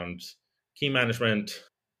complexity around key management.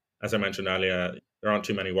 As I mentioned earlier, there aren't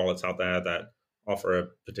too many wallets out there that offer a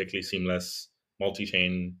particularly seamless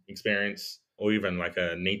multi-chain experience or even like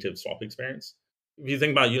a native swap experience. If you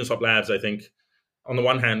think about Uniswap Labs, I think on the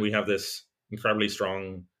one hand, we have this incredibly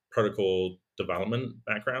strong protocol development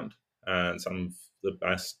background and some of the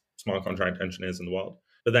best smart contract engineers in the world.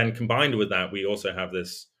 But then combined with that, we also have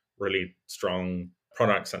this really strong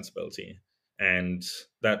product sensibility. And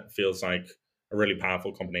that feels like a really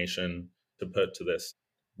powerful combination to put to this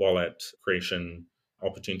wallet creation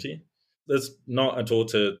opportunity. That's not at all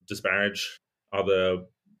to disparage other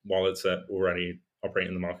wallets that already operate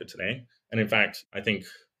in the market today. And in fact, I think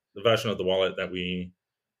the version of the wallet that we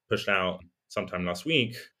pushed out sometime last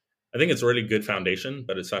week, I think it's a really good foundation,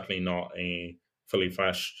 but it's certainly not a fully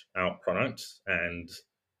fleshed out product. And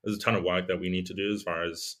there's a ton of work that we need to do as far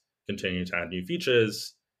as continuing to add new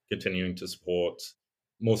features, continuing to support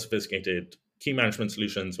more sophisticated key management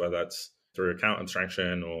solutions, whether that's through account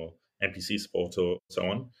abstraction or MPC support or so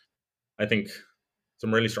on. I think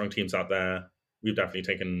some really strong teams out there. We've definitely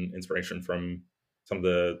taken inspiration from some of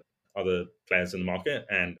the other players in the market,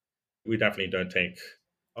 and we definitely don't take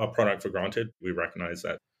our product for granted. We recognize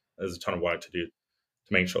that there's a ton of work to do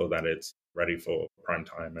to make sure that it's ready for prime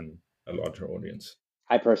time and a larger audience.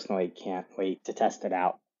 I personally can't wait to test it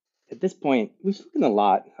out. At this point, we've spoken a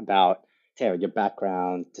lot about, Taylor, your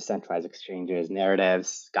background, decentralized exchanges,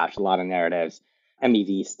 narratives, gosh, a lot of narratives,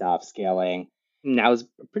 MEV stuff, scaling. Now is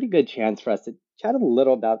a pretty good chance for us to chat a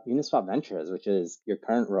little about Uniswap Ventures, which is your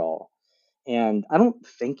current role. And I don't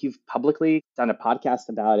think you've publicly done a podcast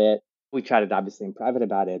about it. We chatted obviously in private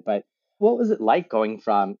about it, but what was it like going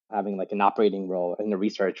from having like an operating role and a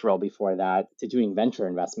research role before that to doing venture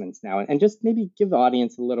investments now? And just maybe give the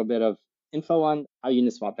audience a little bit of info on how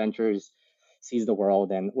Uniswap Ventures sees the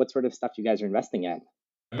world and what sort of stuff you guys are investing in.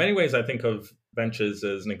 In many ways, I think of ventures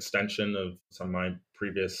as an extension of some of my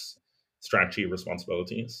previous strategy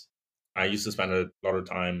responsibilities. I used to spend a lot of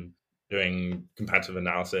time doing competitive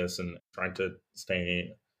analysis and trying to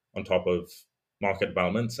stay on top of market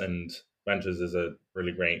developments. And ventures is a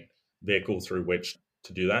really great vehicle through which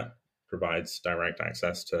to do that. Provides direct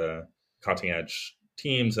access to cutting edge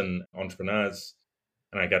teams and entrepreneurs.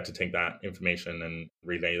 And I get to take that information and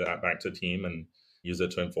relay that back to the team and use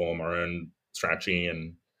it to inform our own strategy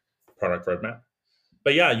and product roadmap.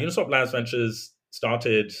 But yeah, Uniswap Labs Ventures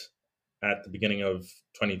started at the beginning of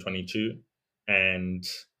 2022. And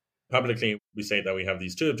publicly, we say that we have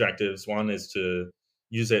these two objectives. One is to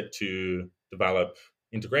use it to develop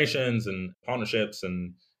integrations and partnerships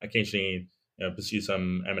and occasionally pursue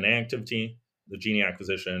some M&A activity. The Genie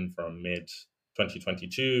acquisition from mid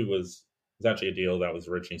 2022 was actually a deal that was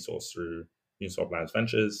originally sourced through Uniswap Labs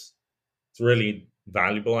Ventures. It's really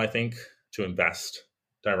valuable, I think, to invest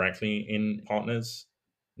directly in partners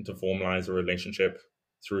and to formalize a relationship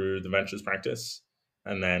through the ventures practice,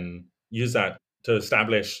 and then use that to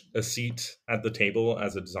establish a seat at the table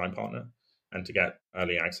as a design partner and to get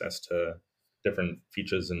early access to different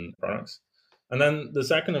features and products. And then the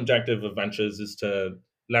second objective of ventures is to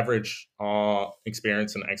leverage our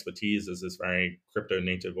experience and expertise as this very crypto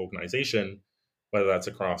native organization, whether that's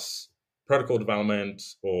across protocol development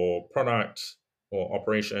or product or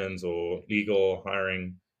operations or legal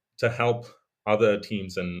hiring, to help other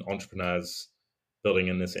teams and entrepreneurs building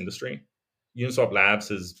in this industry. Uniswap Labs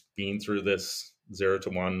has been through this 0 to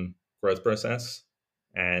 1 growth process,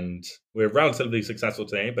 and we're relatively successful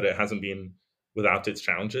today, but it hasn't been without its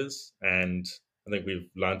challenges. And I think we've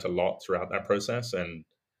learned a lot throughout that process. And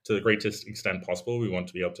to the greatest extent possible, we want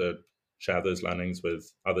to be able to share those learnings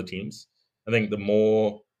with other teams. I think the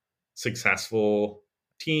more successful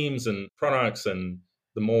teams and products and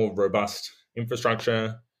the more robust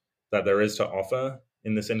infrastructure that there is to offer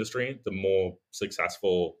in this industry, the more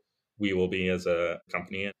successful we will be as a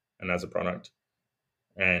company and as a product.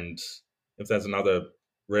 And if there's another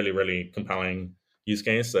really, really compelling use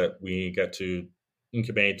case that we get to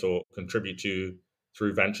incubate or contribute to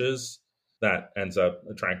through ventures that ends up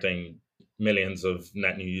attracting millions of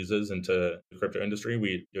net new users into the crypto industry,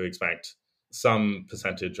 we do expect some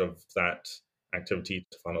percentage of that activity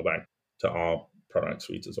to funnel back to our product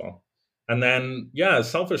suite as well. And then, yeah,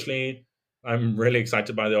 selfishly, I'm really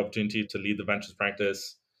excited by the opportunity to lead the ventures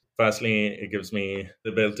practice. Firstly, it gives me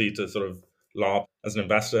the ability to sort of LARP as an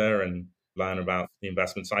investor and learn about the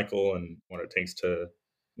investment cycle and what it takes to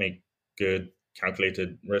make good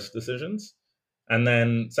calculated risk decisions. And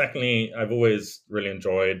then secondly, I've always really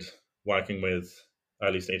enjoyed working with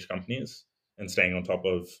early stage companies and staying on top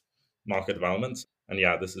of market developments. And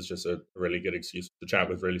yeah, this is just a really good excuse to chat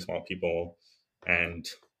with really smart people and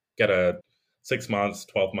get a 6 months,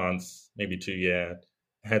 12 months, maybe 2 year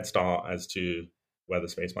head start as to where the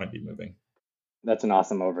space might be moving. That's an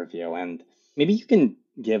awesome overview. And maybe you can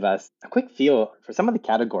give us a quick feel for some of the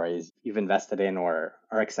categories you've invested in or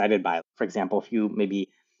are excited by. For example, if you maybe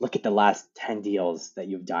look at the last 10 deals that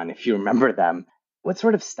you've done, if you remember them, what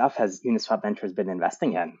sort of stuff has Uniswap Ventures been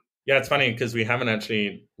investing in? Yeah, it's funny because we haven't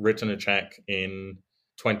actually written a check in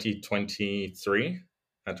 2023.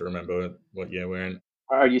 I had to remember what year we're in.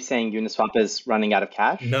 Are you saying Uniswap is running out of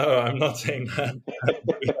cash? No, I'm not saying that.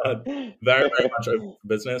 We are very, very much open for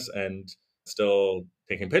business and still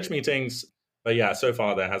taking pitch meetings. But yeah, so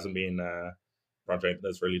far there hasn't been a project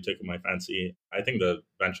that's really taken my fancy. I think the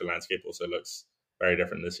venture landscape also looks very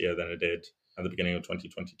different this year than it did at the beginning of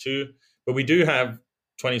 2022. But we do have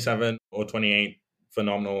 27 or 28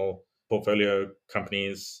 phenomenal portfolio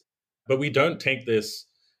companies. But we don't take this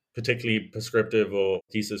particularly prescriptive or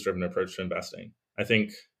thesis-driven approach to investing. I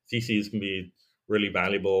think theses can be really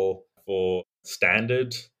valuable for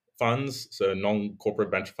standard funds, so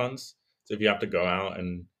non-corporate venture funds. So if you have to go out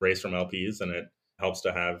and raise from LPs, then it helps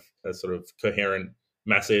to have a sort of coherent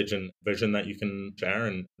message and vision that you can share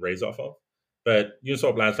and raise off of. But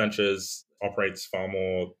Uniswap Labs Ventures operates far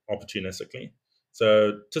more opportunistically.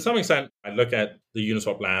 So to some extent, I look at the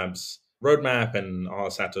Uniswap Labs roadmap and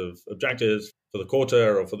our set of objectives for the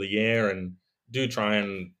quarter or for the year and do try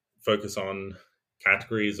and focus on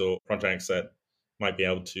categories or projects that might be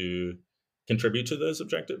able to contribute to those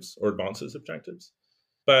objectives or advance those objectives.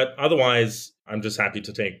 But otherwise, I'm just happy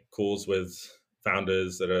to take calls with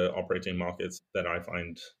founders that are operating markets that I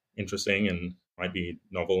find interesting and might be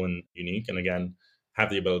novel and unique, and again, have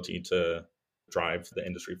the ability to drive the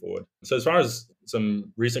industry forward. So as far as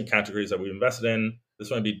some recent categories that we've invested in, this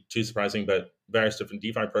won't be too surprising, but various different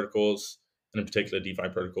DeFi protocols, and in particular DeFi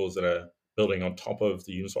protocols that are building on top of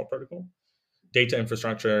the Uniswap protocol. Data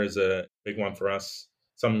infrastructure is a big one for us.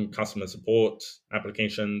 Some customer support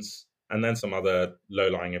applications, and then some other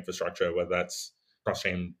low-lying infrastructure, whether that's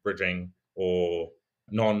cross-chain bridging or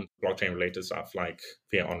non-blockchain related stuff like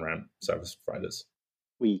fiat on-ramp service providers.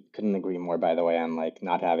 We couldn't agree more, by the way, on like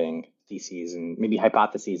not having theses, and maybe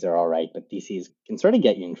hypotheses are all right, but theses can sort of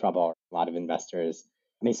get you in trouble. A lot of investors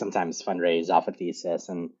may sometimes fundraise off a thesis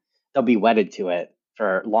and they'll be wedded to it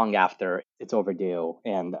for long after it's overdue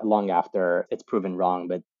and long after it's proven wrong.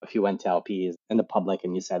 But if you went to LPs and the public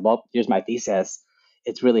and you said, well, here's my thesis,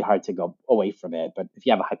 it's really hard to go away from it. But if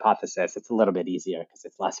you have a hypothesis, it's a little bit easier because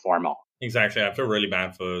it's less formal. Exactly. I feel really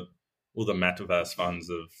bad for all the metaverse funds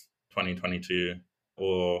of 2022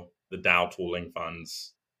 or the DAO tooling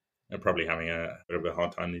funds. They're probably having a bit of a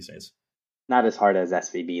hard time these days. Not as hard as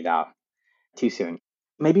SVB, though. Too soon.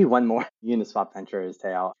 Maybe one more Uniswap Ventures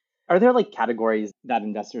tale. Are there like categories that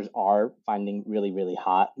investors are finding really, really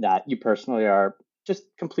hot that you personally are just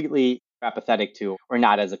completely apathetic to or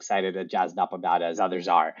not as excited or jazzed up about as others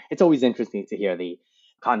are? It's always interesting to hear the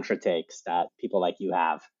contra takes that people like you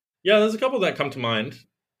have. Yeah, there's a couple that come to mind.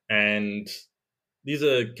 And these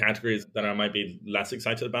are categories that I might be less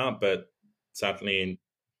excited about, but certainly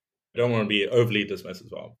I don't want to be overly dismissive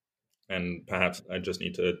as well. And perhaps I just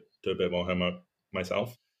need to do a bit more homework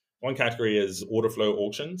myself. One category is order flow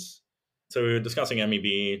auctions. So we were discussing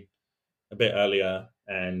MEB a bit earlier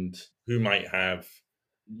and who might have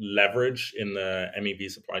leverage in the MEB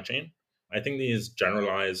supply chain. I think these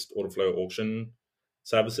generalized order flow auction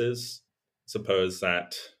services suppose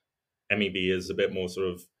that MEB is a bit more sort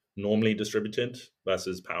of normally distributed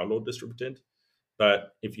versus power law distributed.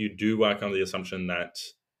 But if you do work on the assumption that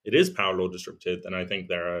it is power law distributed, then I think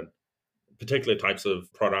there are particular types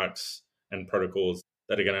of products and protocols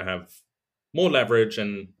that are going to have more leverage,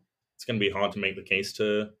 and it's going to be hard to make the case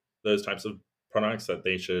to those types of products that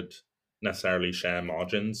they should necessarily share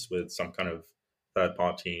margins with some kind of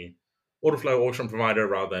third-party order flow auction provider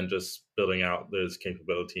rather than just building out those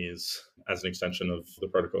capabilities as an extension of the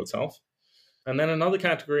protocol itself. And then another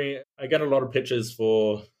category, I get a lot of pitches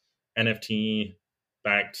for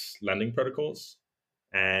NFT-backed lending protocols.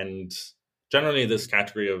 And generally this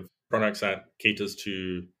category of products that caters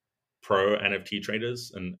to pro NFT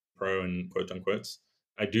traders and pro in quote unquotes,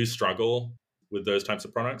 I do struggle with those types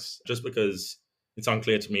of products just because it's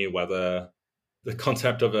unclear to me whether the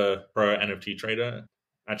concept of a pro NFT trader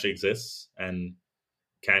actually exists and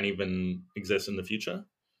can even exist in the future.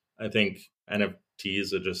 I think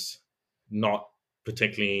NFTs are just not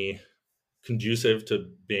particularly conducive to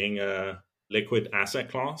being a liquid asset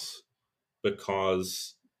class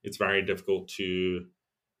because it's very difficult to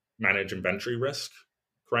manage inventory risk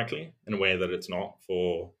correctly in a way that it's not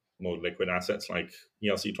for more liquid assets like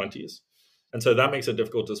ERC20s. And so that makes it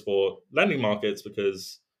difficult to support lending markets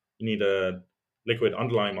because you need a liquid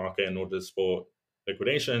underlying market in order to support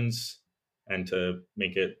liquidations and to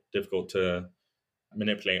make it difficult to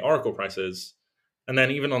manipulate Oracle prices. And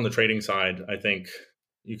then even on the trading side, I think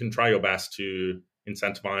you can try your best to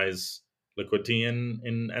incentivize liquidity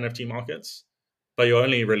in NFT markets, but you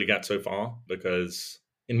only really get so far because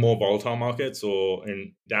in more volatile markets or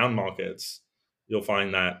in down markets, you'll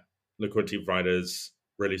find that liquidity providers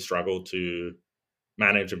really struggle to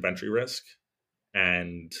manage inventory risk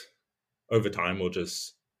and over time will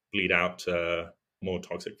just bleed out to more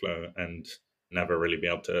toxic flow and never really be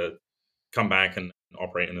able to come back and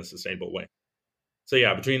operate in a sustainable way. So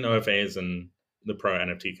yeah, between OFAs and the pro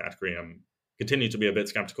NFT category, I'm continue to be a bit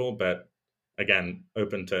skeptical, but again,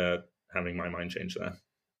 open to having my mind change there.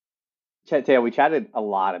 Matteo, we chatted a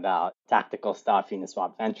lot about tactical stuff,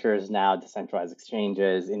 Uniswap Ventures now, decentralized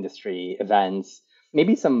exchanges, industry events,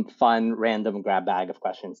 maybe some fun, random grab bag of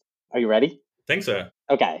questions. Are you ready? Think so.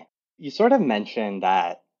 Okay. You sort of mentioned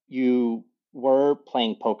that you were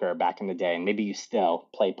playing poker back in the day, and maybe you still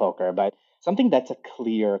play poker, but something that's a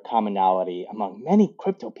clear commonality among many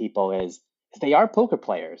crypto people is they are poker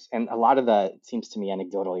players. And a lot of it seems to me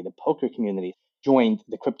anecdotally, the poker community joined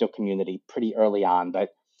the crypto community pretty early on. But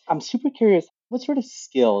I'm super curious, what sort of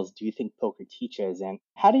skills do you think poker teaches and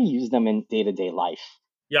how do you use them in day-to-day life?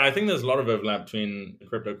 Yeah, I think there's a lot of overlap between the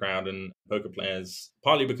crypto crowd and poker players,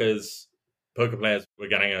 partly because poker players were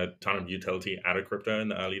getting a ton of utility out of crypto in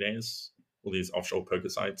the early days. All these offshore poker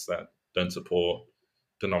sites that don't support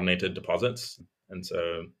denominated deposits. And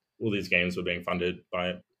so all these games were being funded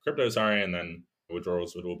by crypto, and then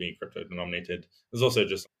withdrawals would all be crypto denominated. There's also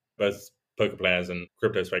just both poker players and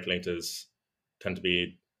crypto speculators tend to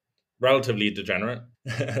be relatively degenerate.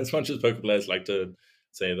 As much as poker players like to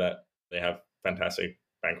say that they have fantastic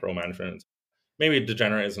bankroll management, maybe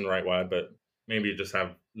degenerate isn't the right word, but maybe you just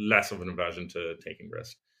have less of an aversion to taking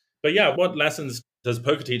risk. But yeah, what lessons does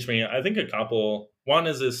poker teach me? I think a couple. One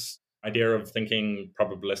is this idea of thinking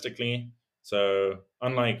probabilistically. So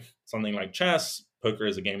unlike something like chess, poker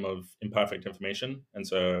is a game of imperfect information. And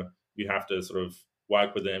so you have to sort of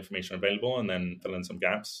work with the information available and then fill in some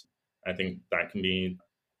gaps. I think that can be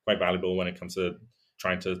quite valuable when it comes to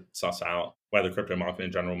trying to suss out where the crypto market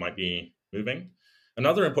in general might be moving.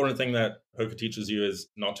 Another important thing that poker teaches you is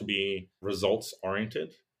not to be results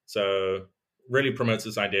oriented. So really promotes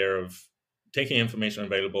this idea of taking information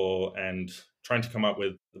available and trying to come up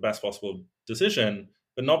with the best possible decision,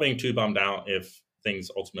 but not being too bummed out if things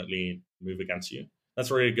ultimately move against you.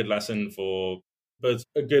 That's a really good lesson for both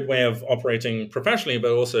a good way of operating professionally,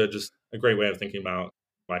 but also just a great way of thinking about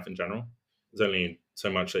life in general. There's only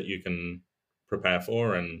so much that you can prepare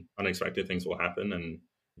for, and unexpected things will happen, and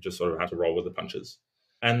you just sort of have to roll with the punches.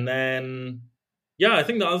 And then, yeah, I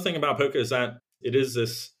think the other thing about poker is that it is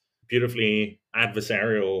this beautifully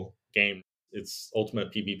adversarial game. It's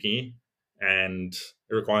ultimate PvP, and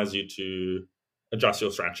it requires you to adjust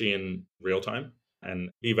your strategy in real time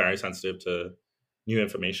and be very sensitive to new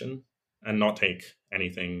information and not take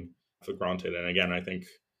anything for granted. And again, I think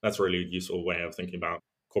that's a really useful way of thinking about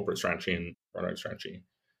corporate strategy and product strategy.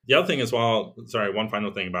 The other thing as well, sorry, one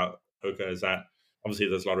final thing about poker is that obviously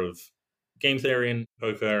there's a lot of game theory in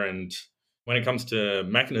poker. And when it comes to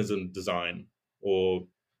mechanism design, or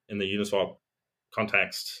in the Uniswap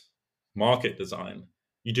context, market design,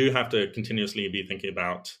 you do have to continuously be thinking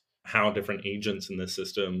about how different agents in this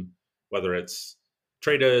system, whether it's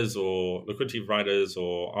traders or liquidity providers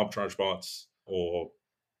or arbitrage bots or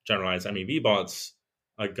generalized MEV bots,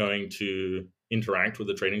 are going to interact with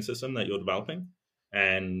the trading system that you're developing.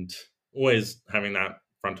 And always having that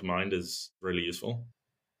front of mind is really useful.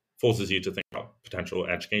 Forces you to think about potential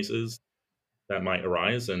edge cases that might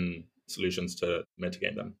arise and solutions to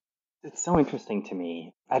mitigate them. It's so interesting to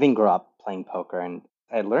me. I didn't grow up playing poker, and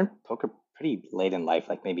I learned poker pretty late in life,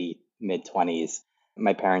 like maybe mid 20s.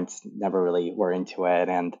 My parents never really were into it.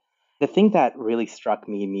 And the thing that really struck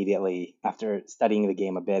me immediately after studying the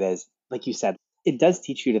game a bit is, like you said, it does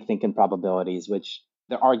teach you to think in probabilities, which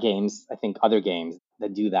there are games, I think other games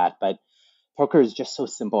that do that, but poker is just so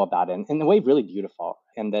simple about it and in a way really beautiful.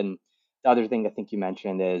 And then the other thing I think you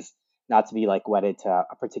mentioned is not to be like wedded to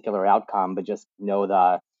a particular outcome, but just know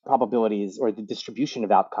the probabilities or the distribution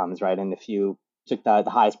of outcomes, right? And if you took the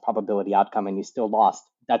highest probability outcome and you still lost,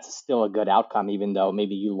 that's still a good outcome, even though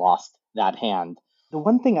maybe you lost that hand. The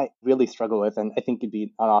one thing I really struggle with, and I think you'd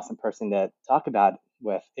be an awesome person to talk about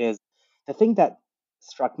with, is the thing that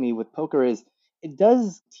struck me with poker is it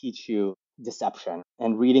does teach you deception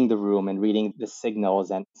and reading the room and reading the signals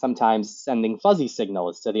and sometimes sending fuzzy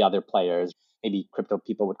signals to the other players. Maybe crypto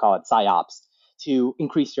people would call it psyops, to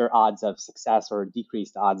increase your odds of success or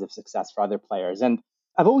decrease the odds of success for other players. And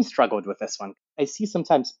I've always struggled with this one. I see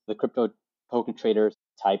sometimes the crypto poker traders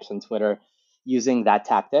types on Twitter using that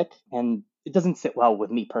tactic, and it doesn't sit well with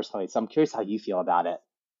me personally. So I'm curious how you feel about it.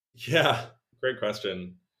 Yeah, great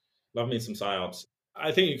question. Love me some psyops.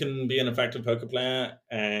 I think you can be an effective poker player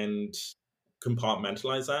and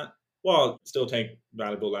compartmentalize that while still take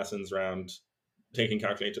valuable lessons around taking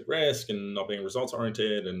calculated risk and not being results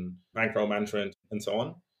oriented and bankroll management and so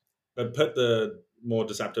on. But put the more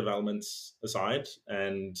deceptive elements aside.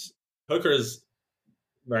 And poker is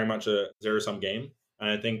very much a zero sum game.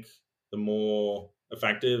 And I think the more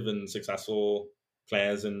effective and successful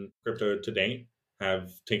players in crypto to date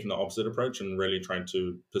have taken the opposite approach and really trying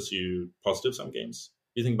to pursue positive sum games.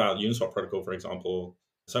 You think about Uniswap protocol, for example,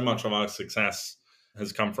 so much of our success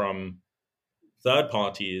has come from third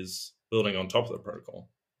parties building on top of the protocol.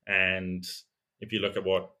 And if you look at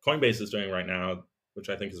what Coinbase is doing right now, which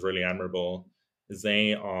I think is really admirable, is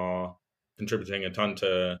they are contributing a ton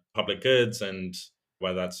to public goods, and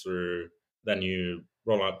whether that's through their new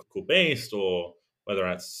rollout called Based, or whether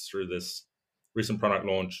that's through this recent product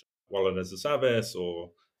launch, wallet as a service,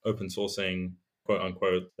 or open sourcing, quote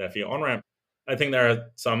unquote, their fiat on-ramp. I think there are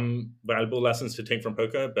some valuable lessons to take from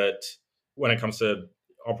poker, but when it comes to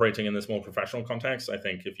operating in this more professional context, I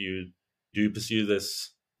think if you do pursue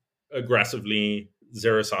this aggressively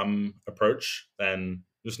zero-sum approach, then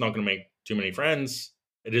you're just not going to make too many friends.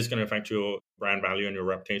 It is going to affect your brand value and your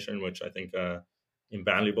reputation, which I think are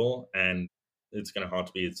invaluable, and it's going to hard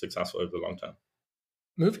to be successful over the long term.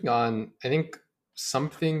 Moving on, I think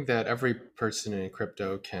something that every person in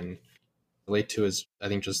crypto can relate to is, I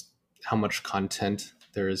think, just how much content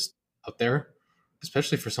there is out there,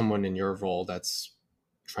 especially for someone in your role that's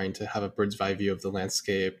trying to have a bird's eye view of the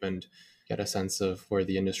landscape and get a sense of where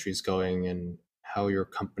the industry is going and how your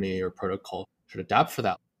company or protocol should adapt for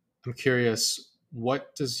that. I'm curious,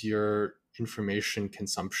 what does your information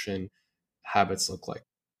consumption habits look like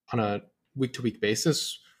on a week to week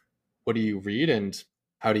basis? What do you read and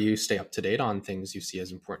how do you stay up to date on things you see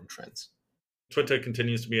as important trends? Twitter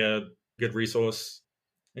continues to be a good resource.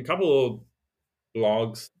 A couple of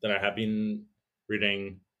blogs that I have been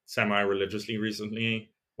reading semi-religiously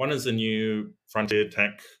recently. One is the new Frontier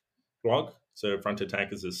Tech blog. So Frontier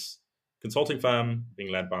Tech is this consulting firm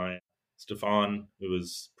being led by Stefan, who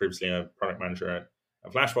was previously a product manager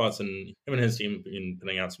at Flashbots, and him and his team have been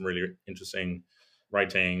putting out some really interesting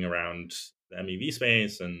writing around the MEV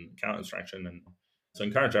space and account abstraction. And so I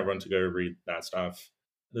encourage everyone to go read that stuff.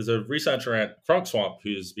 There's a researcher at CrocSwap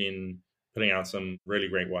who's been putting out some really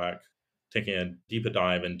great work, taking a deeper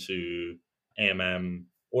dive into AMM,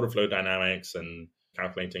 order flow dynamics, and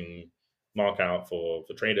calculating markout for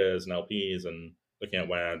traders and LPs, and looking at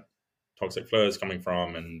where toxic flow is coming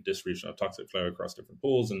from and distribution of toxic flow across different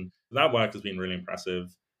pools. And that work has been really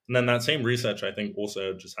impressive. And then that same researcher, I think,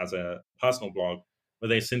 also just has a personal blog where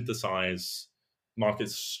they synthesize market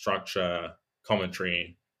structure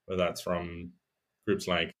commentary, whether that's from groups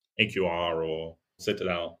like AQR or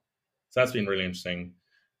Citadel. So that's been really interesting.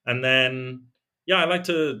 And then, yeah, I like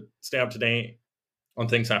to stay up to date on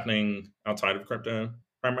things happening outside of crypto,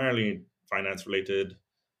 primarily finance related.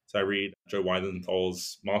 So I read Joe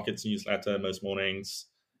Weidenthal's markets newsletter most mornings.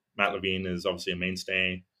 Matt Levine is obviously a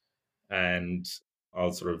mainstay. And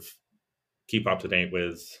I'll sort of keep up to date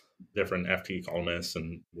with different FT columnists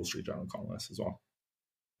and Wall Street Journal columnists as well.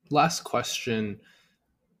 Last question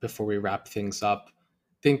before we wrap things up.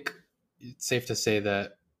 I think it's safe to say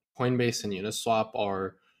that Coinbase and Uniswap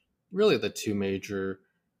are really the two major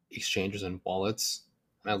exchanges and wallets,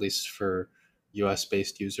 at least for US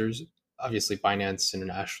based users. Obviously, Binance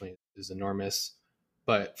internationally is enormous.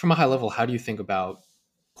 But from a high level, how do you think about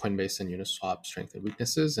Coinbase and Uniswap strengths and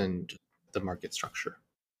weaknesses and the market structure?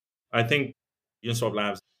 I think Uniswap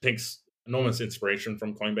Labs takes enormous inspiration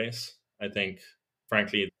from Coinbase. I think,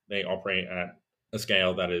 frankly, they operate at a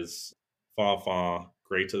scale that is far, far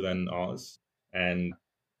greater than ours. And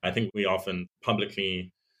I think we often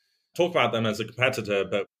publicly talk about them as a competitor,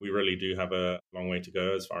 but we really do have a long way to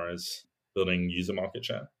go as far as building user market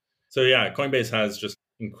share. So yeah, Coinbase has just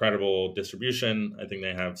incredible distribution. I think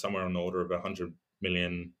they have somewhere on the order of 100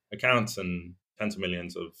 million accounts and tens of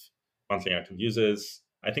millions of monthly active users.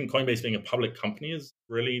 I think Coinbase being a public company is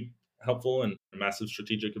really helpful and a massive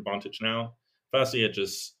strategic advantage now. Firstly, it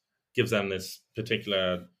just gives them this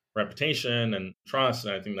particular reputation and trust.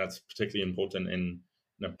 And I think that's particularly important in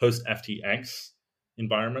a post FTX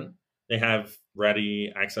environment. They have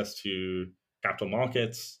ready access to capital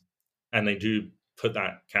markets, and they do put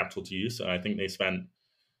that capital to use. So I think they spent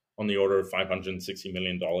on the order of $560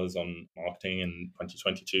 million on marketing in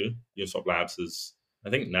 2022. Uniswap Labs has, I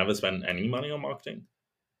think, never spent any money on marketing.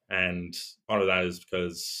 And part of that is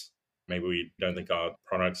because maybe we don't think our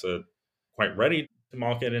products are quite ready to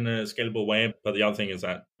market in a scalable way. But the other thing is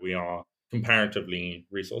that we are comparatively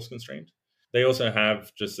resource constrained. They also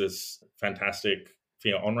have just this fantastic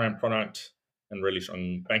fiat on-ramp product and really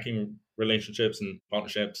strong banking relationships and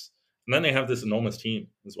partnerships. And then they have this enormous team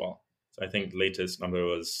as well. So I think the latest number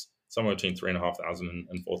was somewhere between 3,500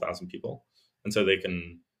 and 4,000 people. And so they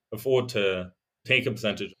can afford to take a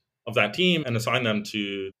percentage of that team and assign them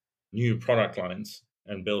to new product lines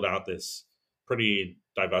and build out this pretty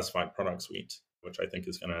diversified product suite, which I think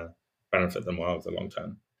is going to benefit them well over the long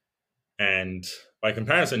term. And by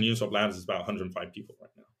comparison, Uniswap Labs is about 105 people right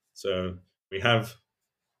now. So we have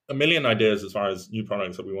a million ideas as far as new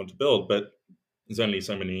products that we want to build, but there's only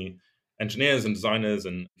so many engineers and designers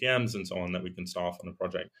and PMs and so on that we can staff on a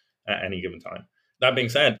project at any given time. That being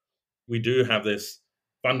said, we do have this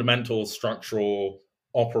fundamental structural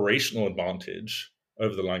operational advantage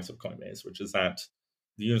over the likes of Coinbase, which is that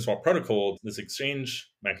the Uniswap protocol, this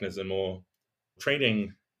exchange mechanism or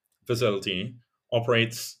trading facility,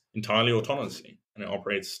 operates entirely autonomously, and it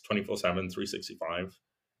operates 24/7, 365,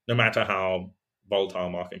 no matter how volatile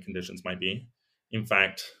market conditions might be. In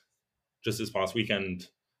fact, just this past weekend,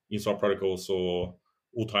 Uniswap protocol saw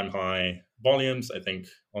all-time high volumes, I think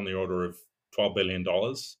on the order of $12 billion,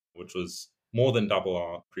 which was more than double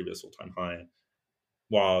our previous all-time high,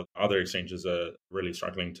 while other exchanges are really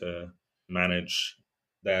struggling to manage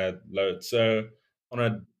their load. So on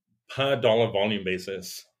a per dollar volume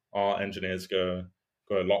basis, our engineers go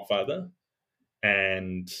a lot further.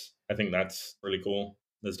 And I think that's really cool.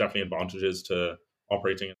 There's definitely advantages to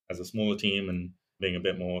operating as a smaller team and being a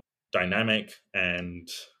bit more dynamic and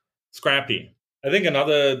scrappy. I think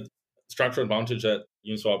another structural advantage that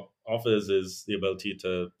Uniswap offers is the ability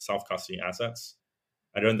to self-custody assets.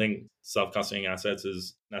 I don't think self-custodying assets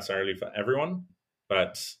is necessarily for everyone,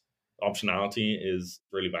 but optionality is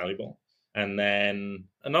really valuable. And then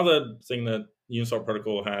another thing that Uniswap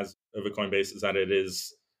protocol has over Coinbase is that it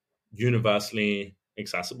is universally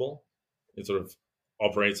accessible. It sort of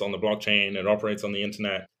operates on the blockchain, it operates on the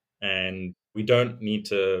internet, and we don't need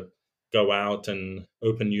to go out and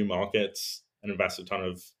open new markets and invest a ton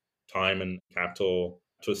of time and capital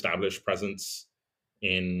to establish presence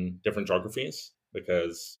in different geographies,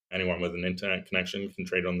 because anyone with an internet connection can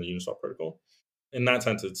trade on the Uniswap protocol. In that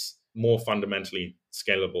sense, it's more fundamentally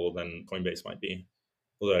scalable than Coinbase might be.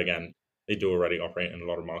 Although, again, they do already operate in a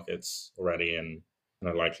lot of markets already and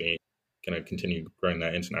are likely going to continue growing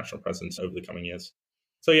their international presence over the coming years.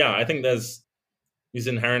 So, yeah, I think there's these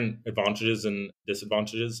inherent advantages and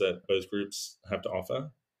disadvantages that both groups have to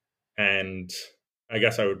offer. And I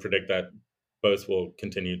guess I would predict that both will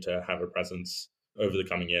continue to have a presence over the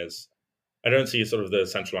coming years. I don't see sort of the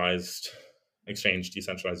centralized exchange,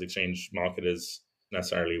 decentralized exchange market as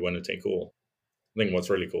necessarily winner take all. I think what's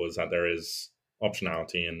really cool is that there is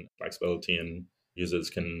optionality and flexibility, and users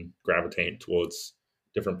can gravitate towards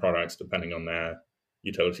different products depending on their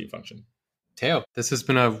utility function. Teo, this has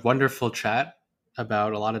been a wonderful chat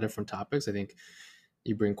about a lot of different topics. I think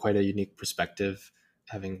you bring quite a unique perspective,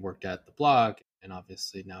 having worked at the blog and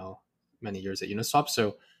obviously now many years at Uniswap.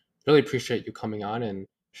 So really appreciate you coming on and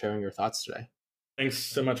sharing your thoughts today. Thanks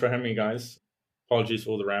so much for having me, guys. Apologies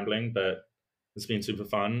for all the rambling, but it's been super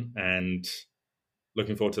fun and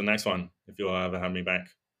looking forward to the next one. If you'll ever have me back,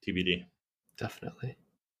 TBD. Definitely.